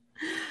job.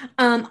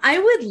 I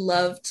would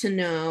love to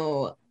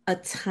know a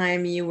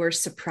time you were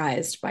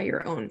surprised by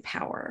your own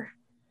power.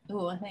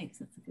 Oh, thanks.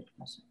 That's a good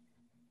question.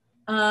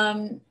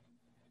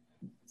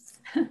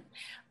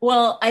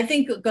 Well, I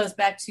think it goes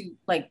back to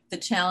like the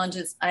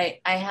challenges. I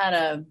had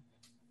a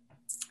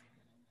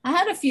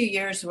few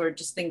years where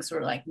just things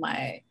were like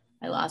I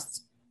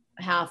lost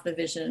half the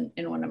vision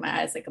in one of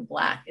my eyes, like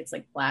it's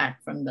like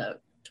black from the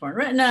torn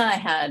retina. I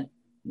had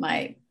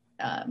my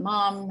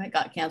mom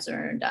got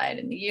cancer and died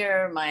in the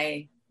year.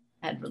 I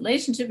had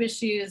relationship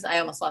issues. I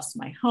almost lost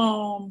my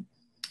home.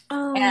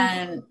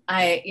 And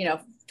I, you know,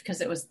 because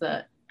it was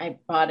I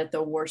bought it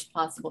the worst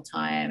possible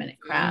time and it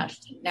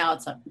crashed. Now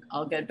it's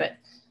all good. But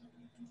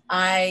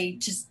I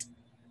just,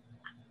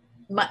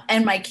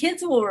 my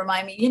kids will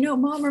remind me, you know,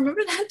 Mom, remember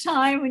that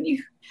time when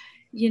you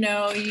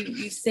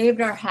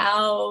saved our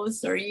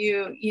house or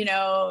you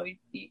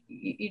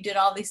did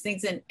all these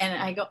things. And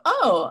I go,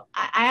 oh,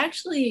 I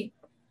actually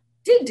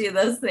did do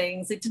those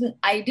things.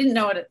 I didn't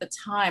know it at the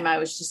time. I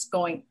was just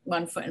going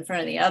one foot in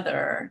front of the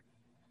other,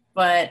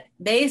 but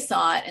they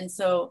saw it. And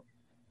so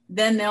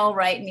then they'll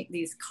write me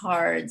these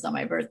cards on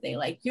my birthday,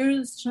 like,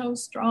 you're so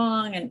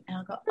strong. And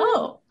I'll go,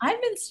 oh,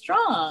 I've been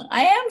strong.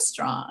 I am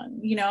strong,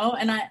 you know?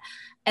 And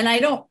I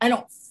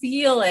don't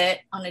feel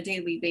it on a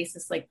daily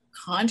basis, like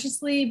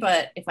consciously,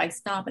 but if I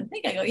stop and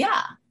think, I go,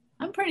 yeah,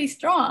 I'm pretty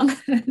strong.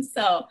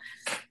 So,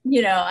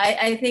 you know,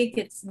 I think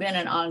it's been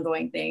an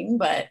ongoing thing,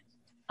 but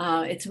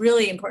it's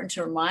really important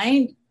to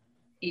remind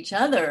each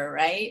other,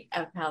 right,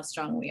 of how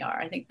strong we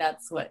are. I think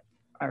that's what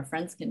our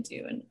friends can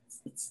do and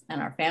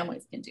and our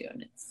families can do.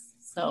 And it's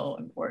so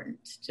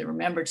important to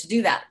remember to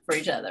do that for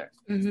each other.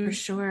 Mm-hmm.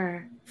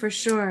 For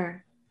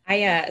sure.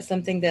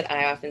 Something that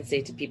I often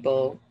say to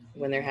people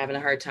when they're having a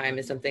hard time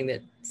is something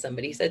that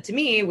somebody said to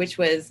me, which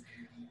was,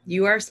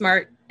 you are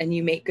smart and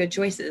you make good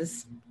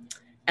choices.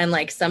 And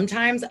like,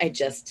 sometimes I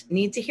just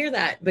need to hear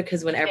that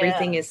because when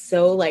everything is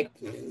so like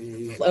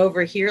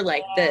over here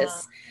like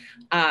this,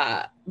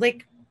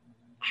 like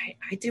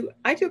I do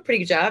a pretty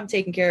good job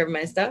taking care of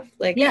my stuff.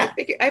 Like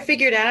I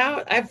figured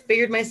out, I've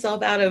figured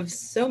myself out of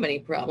so many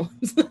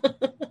problems.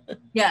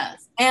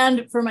 Yes.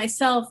 And for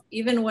myself,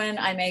 even when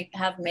I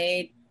have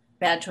made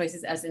bad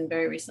choices, as in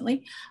very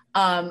recently,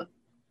 I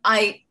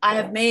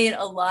have made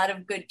a lot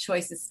of good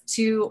choices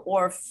too,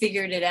 or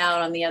figured it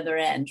out on the other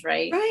end.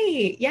 Right.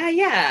 Right.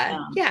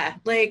 Yeah.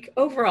 Like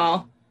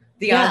overall,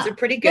 the odds are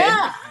pretty good.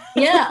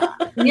 Yeah.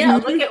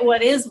 Look at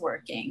what is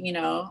working. You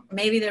know,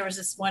 maybe there was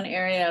this one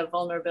area of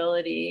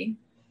vulnerability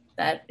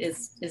that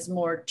is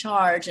more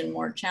charged and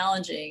more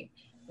challenging,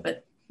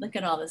 but look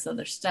at all this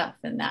other stuff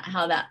and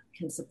how that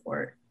can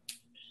support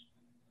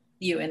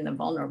you in the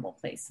vulnerable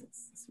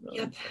places. It's really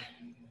important.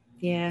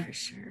 Yeah, for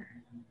sure.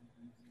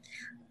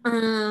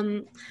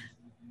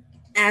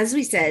 As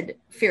we said,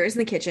 Fairies in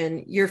the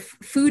Kitchen, your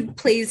food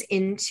plays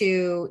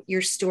into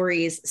your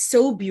stories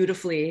so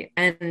beautifully.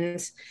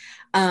 And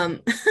we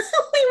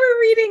were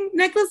reading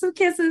Necklace of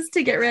Kisses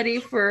to get ready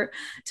for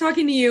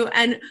talking to you.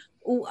 And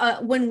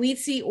when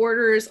Weetzie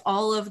orders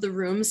all of the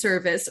room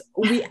service,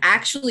 we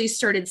actually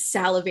started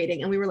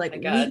salivating and we were like,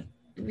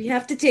 we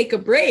have to take a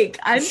break.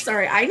 I'm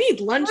sorry. I need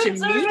lunch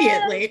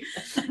immediately.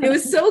 It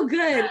was so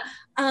good.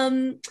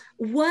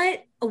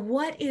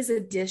 What is a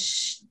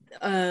dish,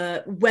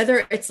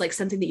 whether it's like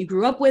something that you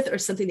grew up with or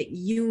something that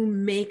you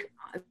make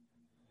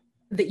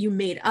that you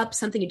made up,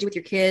 something you do with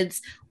your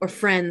kids or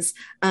friends,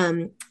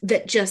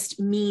 that just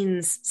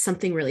means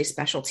something really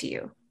special to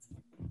you?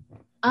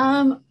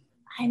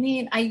 I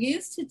mean, I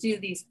used to do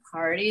these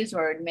parties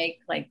where I would make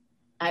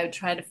I would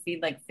try to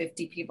feed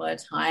 50 people at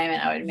a time,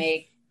 and I would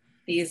make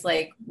these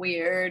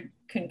weird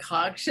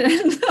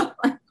concoctions of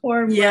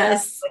cornbread,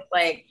 yes, with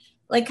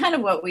like kind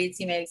of what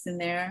Weedsy makes in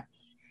there.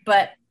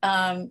 But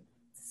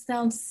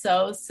sounds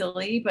so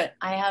silly, but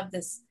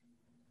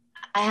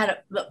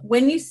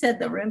when you said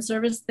the room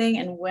service thing,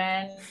 and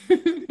when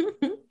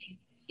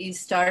you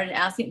started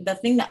asking, the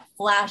thing that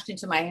flashed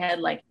into my head,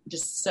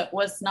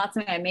 was not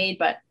something I made,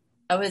 but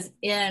I was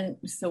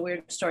it's a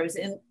weird story. I was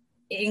in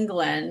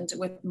England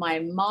with my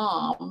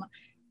mom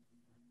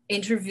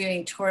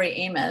interviewing Tori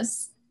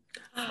Amos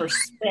for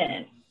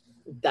Spin.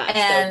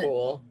 That's so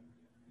cool.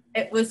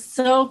 It was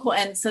so cool.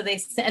 And so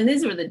and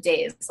these were the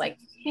days hey,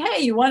 who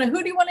do you want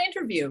to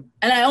interview?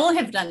 And I only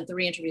have done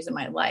 3 interviews in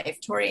my life: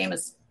 Tori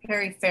Amos,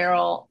 Perry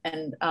Farrell,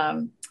 and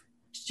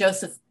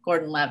Joseph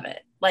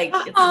Gordon-Levitt.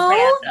 It's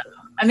random,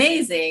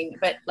 amazing,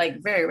 but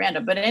very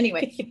random. But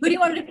anyway, who do you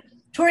want to do?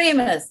 Tori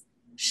Amos.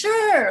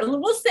 Sure,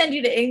 we'll send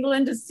you to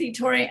England to see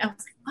Tori. I was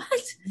like,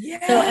 what?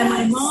 Yes. So, and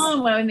my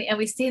mom, and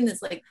we stayed in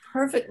this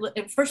perfect,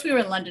 first we were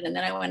in London, and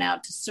then I went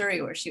out to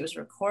Surrey where she was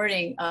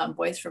recording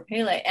Voice for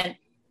Pele. And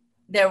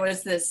there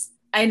was this,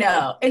 I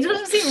know, it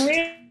doesn't seem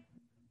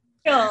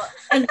real.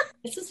 And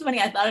it's just funny,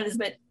 I thought it is,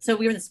 but so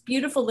we were in this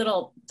beautiful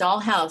little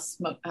dollhouse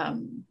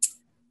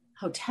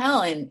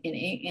hotel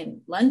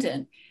in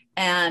London.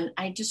 And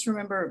I just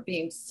remember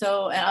being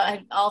and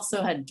I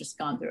also had just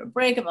gone through a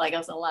breakup, I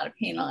was in a lot of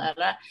pain,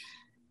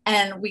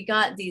 and we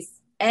got these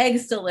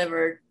eggs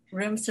delivered,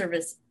 room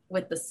service,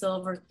 with the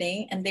silver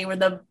thing. And they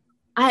were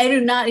I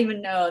do not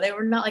even know, they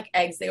were not like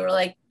eggs. They were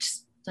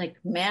just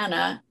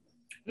manna.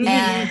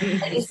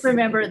 And I just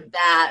remember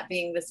that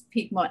being this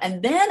peak moment.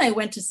 And then I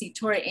went to see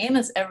Tori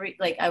Amos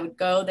I would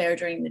go there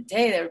during the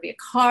day. There would be a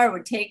car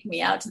would take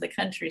me out to the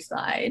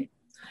countryside.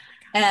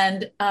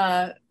 And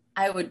I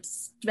would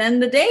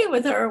spend the day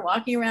with her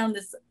walking around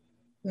this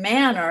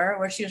manor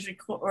where she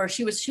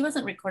was she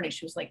wasn't recording,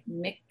 she was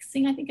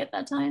mixing, I think, at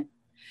that time.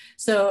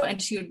 So, and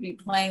she would be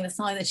playing the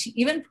song, that she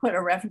even put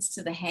a reference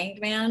to the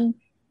Hanged Man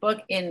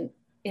book in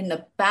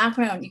the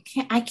background.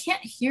 I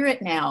can't hear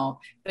it now,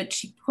 but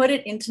she put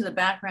it into the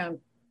background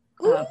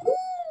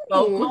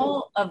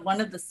vocal of one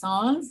of the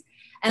songs.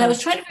 And I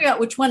was trying to figure out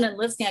which one, and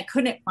listening, I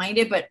couldn't find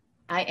it, but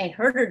I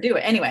heard her do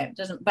it anyway. It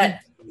doesn't, but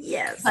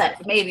yes,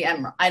 but maybe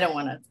I don't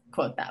want to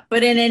quote that,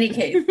 but in any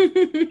case,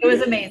 it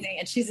was amazing,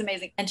 and she's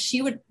amazing. And she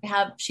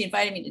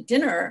invited me to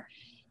dinner,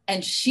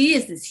 and she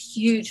is this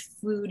huge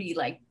foodie,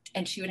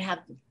 and she would have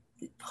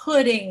the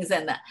puddings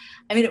and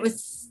it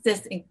was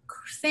this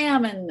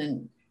salmon,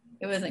 and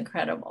it was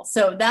incredible.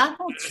 So that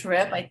whole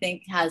trip, I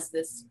think, has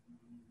this.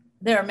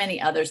 There are many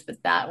others, but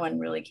that one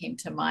really came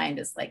to mind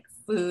as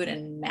food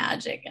and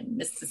magic and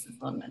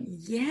mysticism. And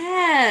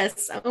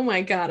yes, oh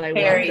my God, I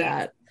love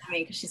that.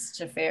 Because she's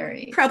such a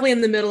fairy. Probably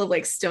in the middle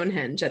of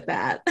Stonehenge at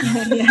that.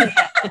 yeah.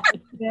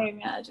 Very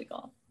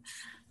magical.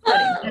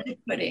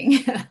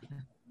 Pudding.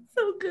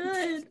 So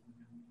good.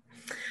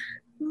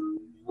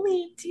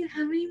 Wait, do you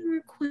have any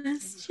more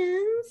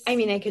questions? I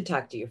mean, I could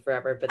talk to you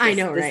forever, but I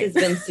know, this has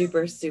been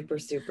super, super,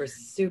 super,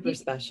 super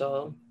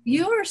special.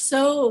 You are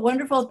so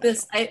wonderful at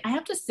this. I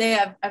have to say,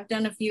 I've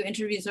done a few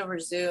interviews over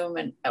Zoom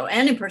and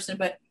in person,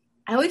 but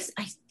I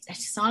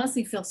just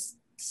honestly feel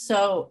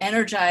so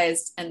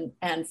energized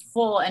and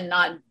full, and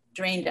not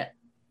drained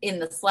in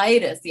the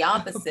slightest, the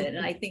opposite.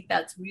 And I think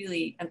that's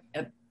really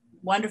a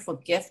wonderful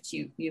gift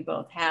you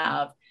both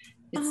have.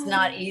 It's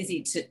not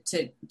easy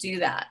to do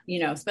that,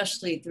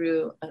 especially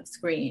through a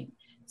screen.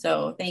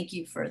 So thank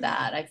you for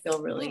that. I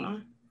feel really,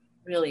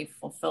 really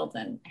fulfilled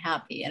and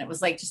happy. And it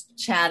was just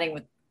chatting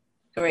with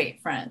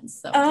great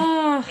friends. So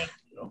thank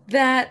you.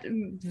 That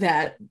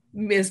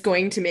is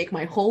going to make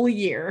my whole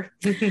year,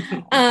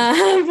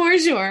 for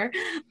sure.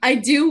 I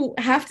do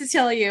have to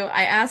tell you,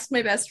 I asked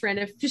my best friend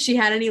if she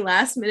had any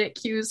last minute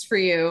cues for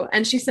you,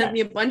 and she sent me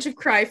a bunch of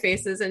cry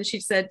faces, and she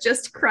said,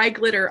 just cry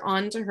glitter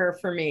onto her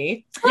for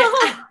me.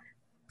 Yeah.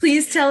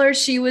 Please tell her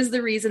she was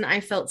the reason I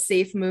felt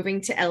safe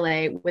moving to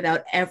LA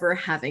without ever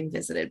having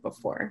visited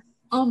before.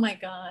 Oh my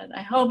God.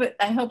 I hope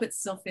it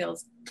still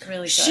feels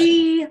really good.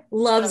 She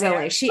loves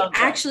LA. She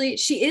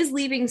is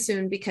leaving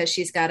soon because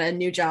she's got a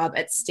new job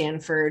at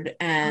Stanford,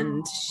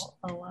 and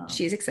wow.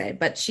 She's excited,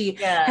 but she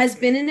has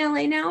been in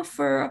LA now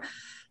for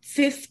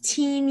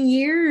 15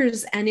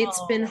 years, and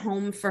it's been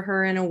home for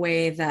her in a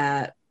way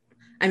that,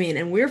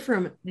 and we're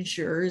from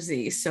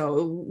Jersey,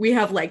 so we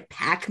have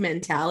pack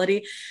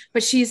mentality,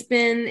 but she's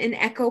been in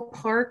Echo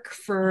Park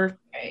for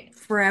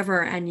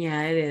forever. And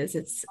it is.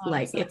 It's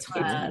it's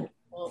home.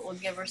 We'll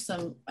give her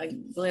some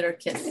glitter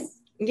kiss.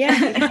 Yeah,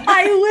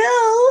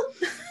 I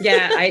will.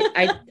 Yeah,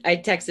 I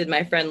texted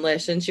my friend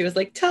Lish, and she was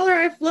like, tell her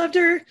I've loved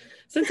her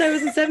since I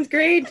was in 7th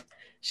grade.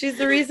 She's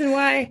the reason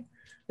why.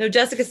 No,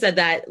 Jessica said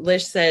that.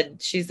 Lish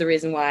said she's the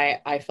reason why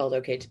I felt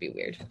okay to be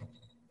weird.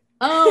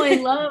 Oh, I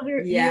love you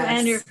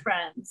and your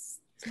friends.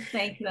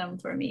 Thank them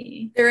for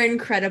me. They're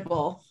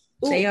incredible.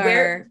 They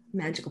are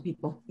magical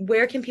people.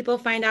 Where can people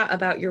find out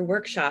about your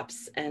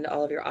workshops and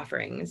all of your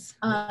offerings?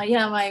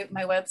 Yeah, my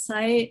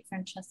website,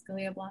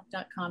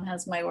 francescaleoblock.com,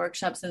 has my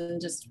workshops,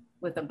 and just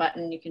with a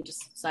button, you can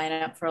just sign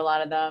up for a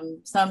lot of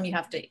them. Some you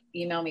have to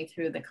email me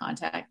through the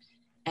contact.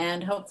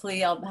 And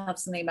hopefully I'll have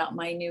something about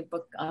my new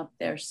book up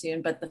there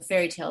soon, but the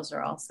fairy tales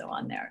are also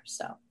on there.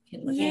 So you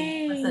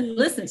can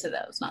listen to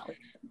those, not look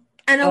at them.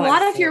 And a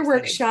lot of your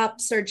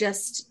workshops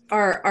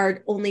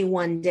are only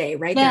one day,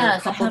 right? Yes, there are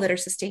a couple that are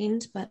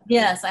sustained, but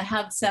yes, I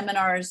have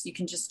seminars. You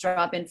can just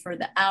drop in for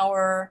the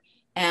hour.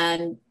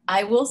 And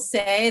I will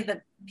say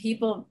that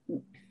people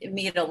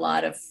meet a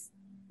lot of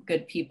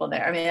good people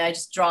there. I mean,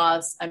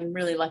 I'm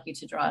really lucky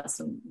to draw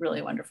some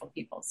really wonderful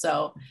people.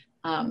 So,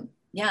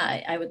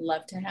 yeah, I would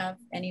love to have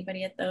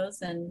anybody at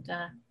those, and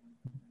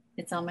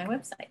it's on my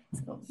website.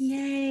 So.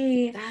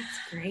 Yay.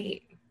 That's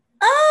great.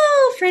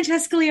 Oh,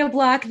 Francesca Leo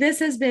Block, this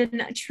has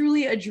been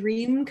truly a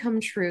dream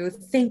come true.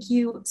 Thank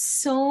you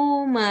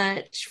so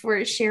much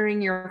for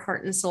sharing your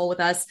heart and soul with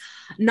us,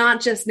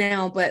 not just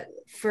now, but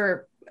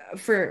for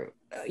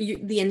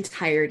the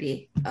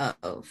entirety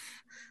of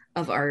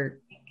our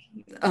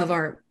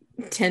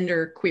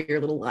tender queer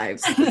little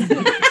lives.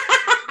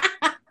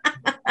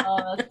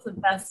 Oh, that's the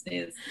best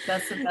news.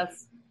 That's the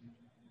best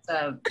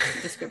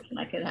description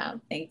I could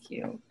have. Thank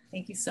you.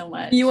 Thank you so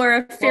much. You are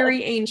a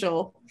fairy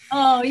angel.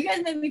 Oh, you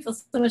guys made me feel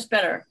so much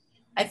better.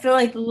 I feel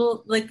like the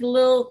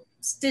little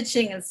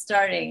stitching is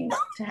starting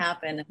to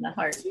happen in the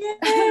heart. Yay.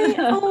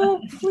 Oh,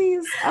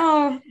 please.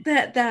 Oh,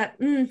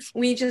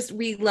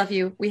 we love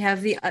you. We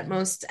have the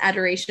utmost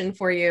adoration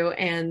for you.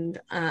 And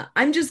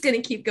I'm just going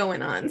to keep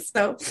going on.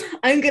 So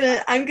I'm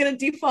going to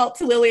default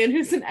to Lillian,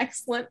 who's an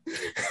excellent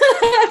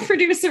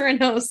producer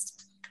and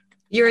host.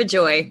 You're a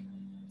joy.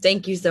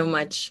 Thank you so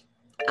much.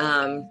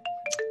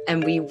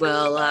 And we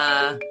will,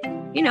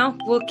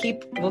 we'll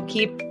keep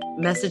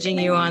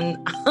messaging you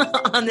on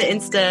the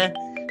Insta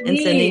and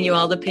sending you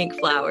all the pink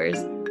flowers.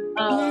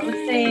 Oh,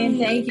 saying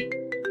thank you.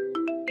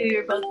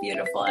 You're both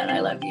beautiful, and I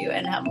love you,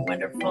 and have a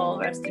wonderful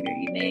rest of your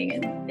evening.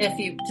 And if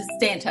you just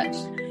stay in touch.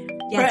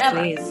 Yes,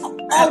 forever. please.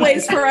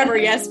 Always, forever.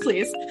 Yes,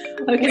 please.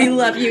 Okay. We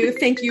love you.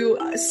 Thank you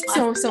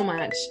so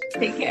much.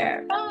 Take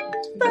care. Bye.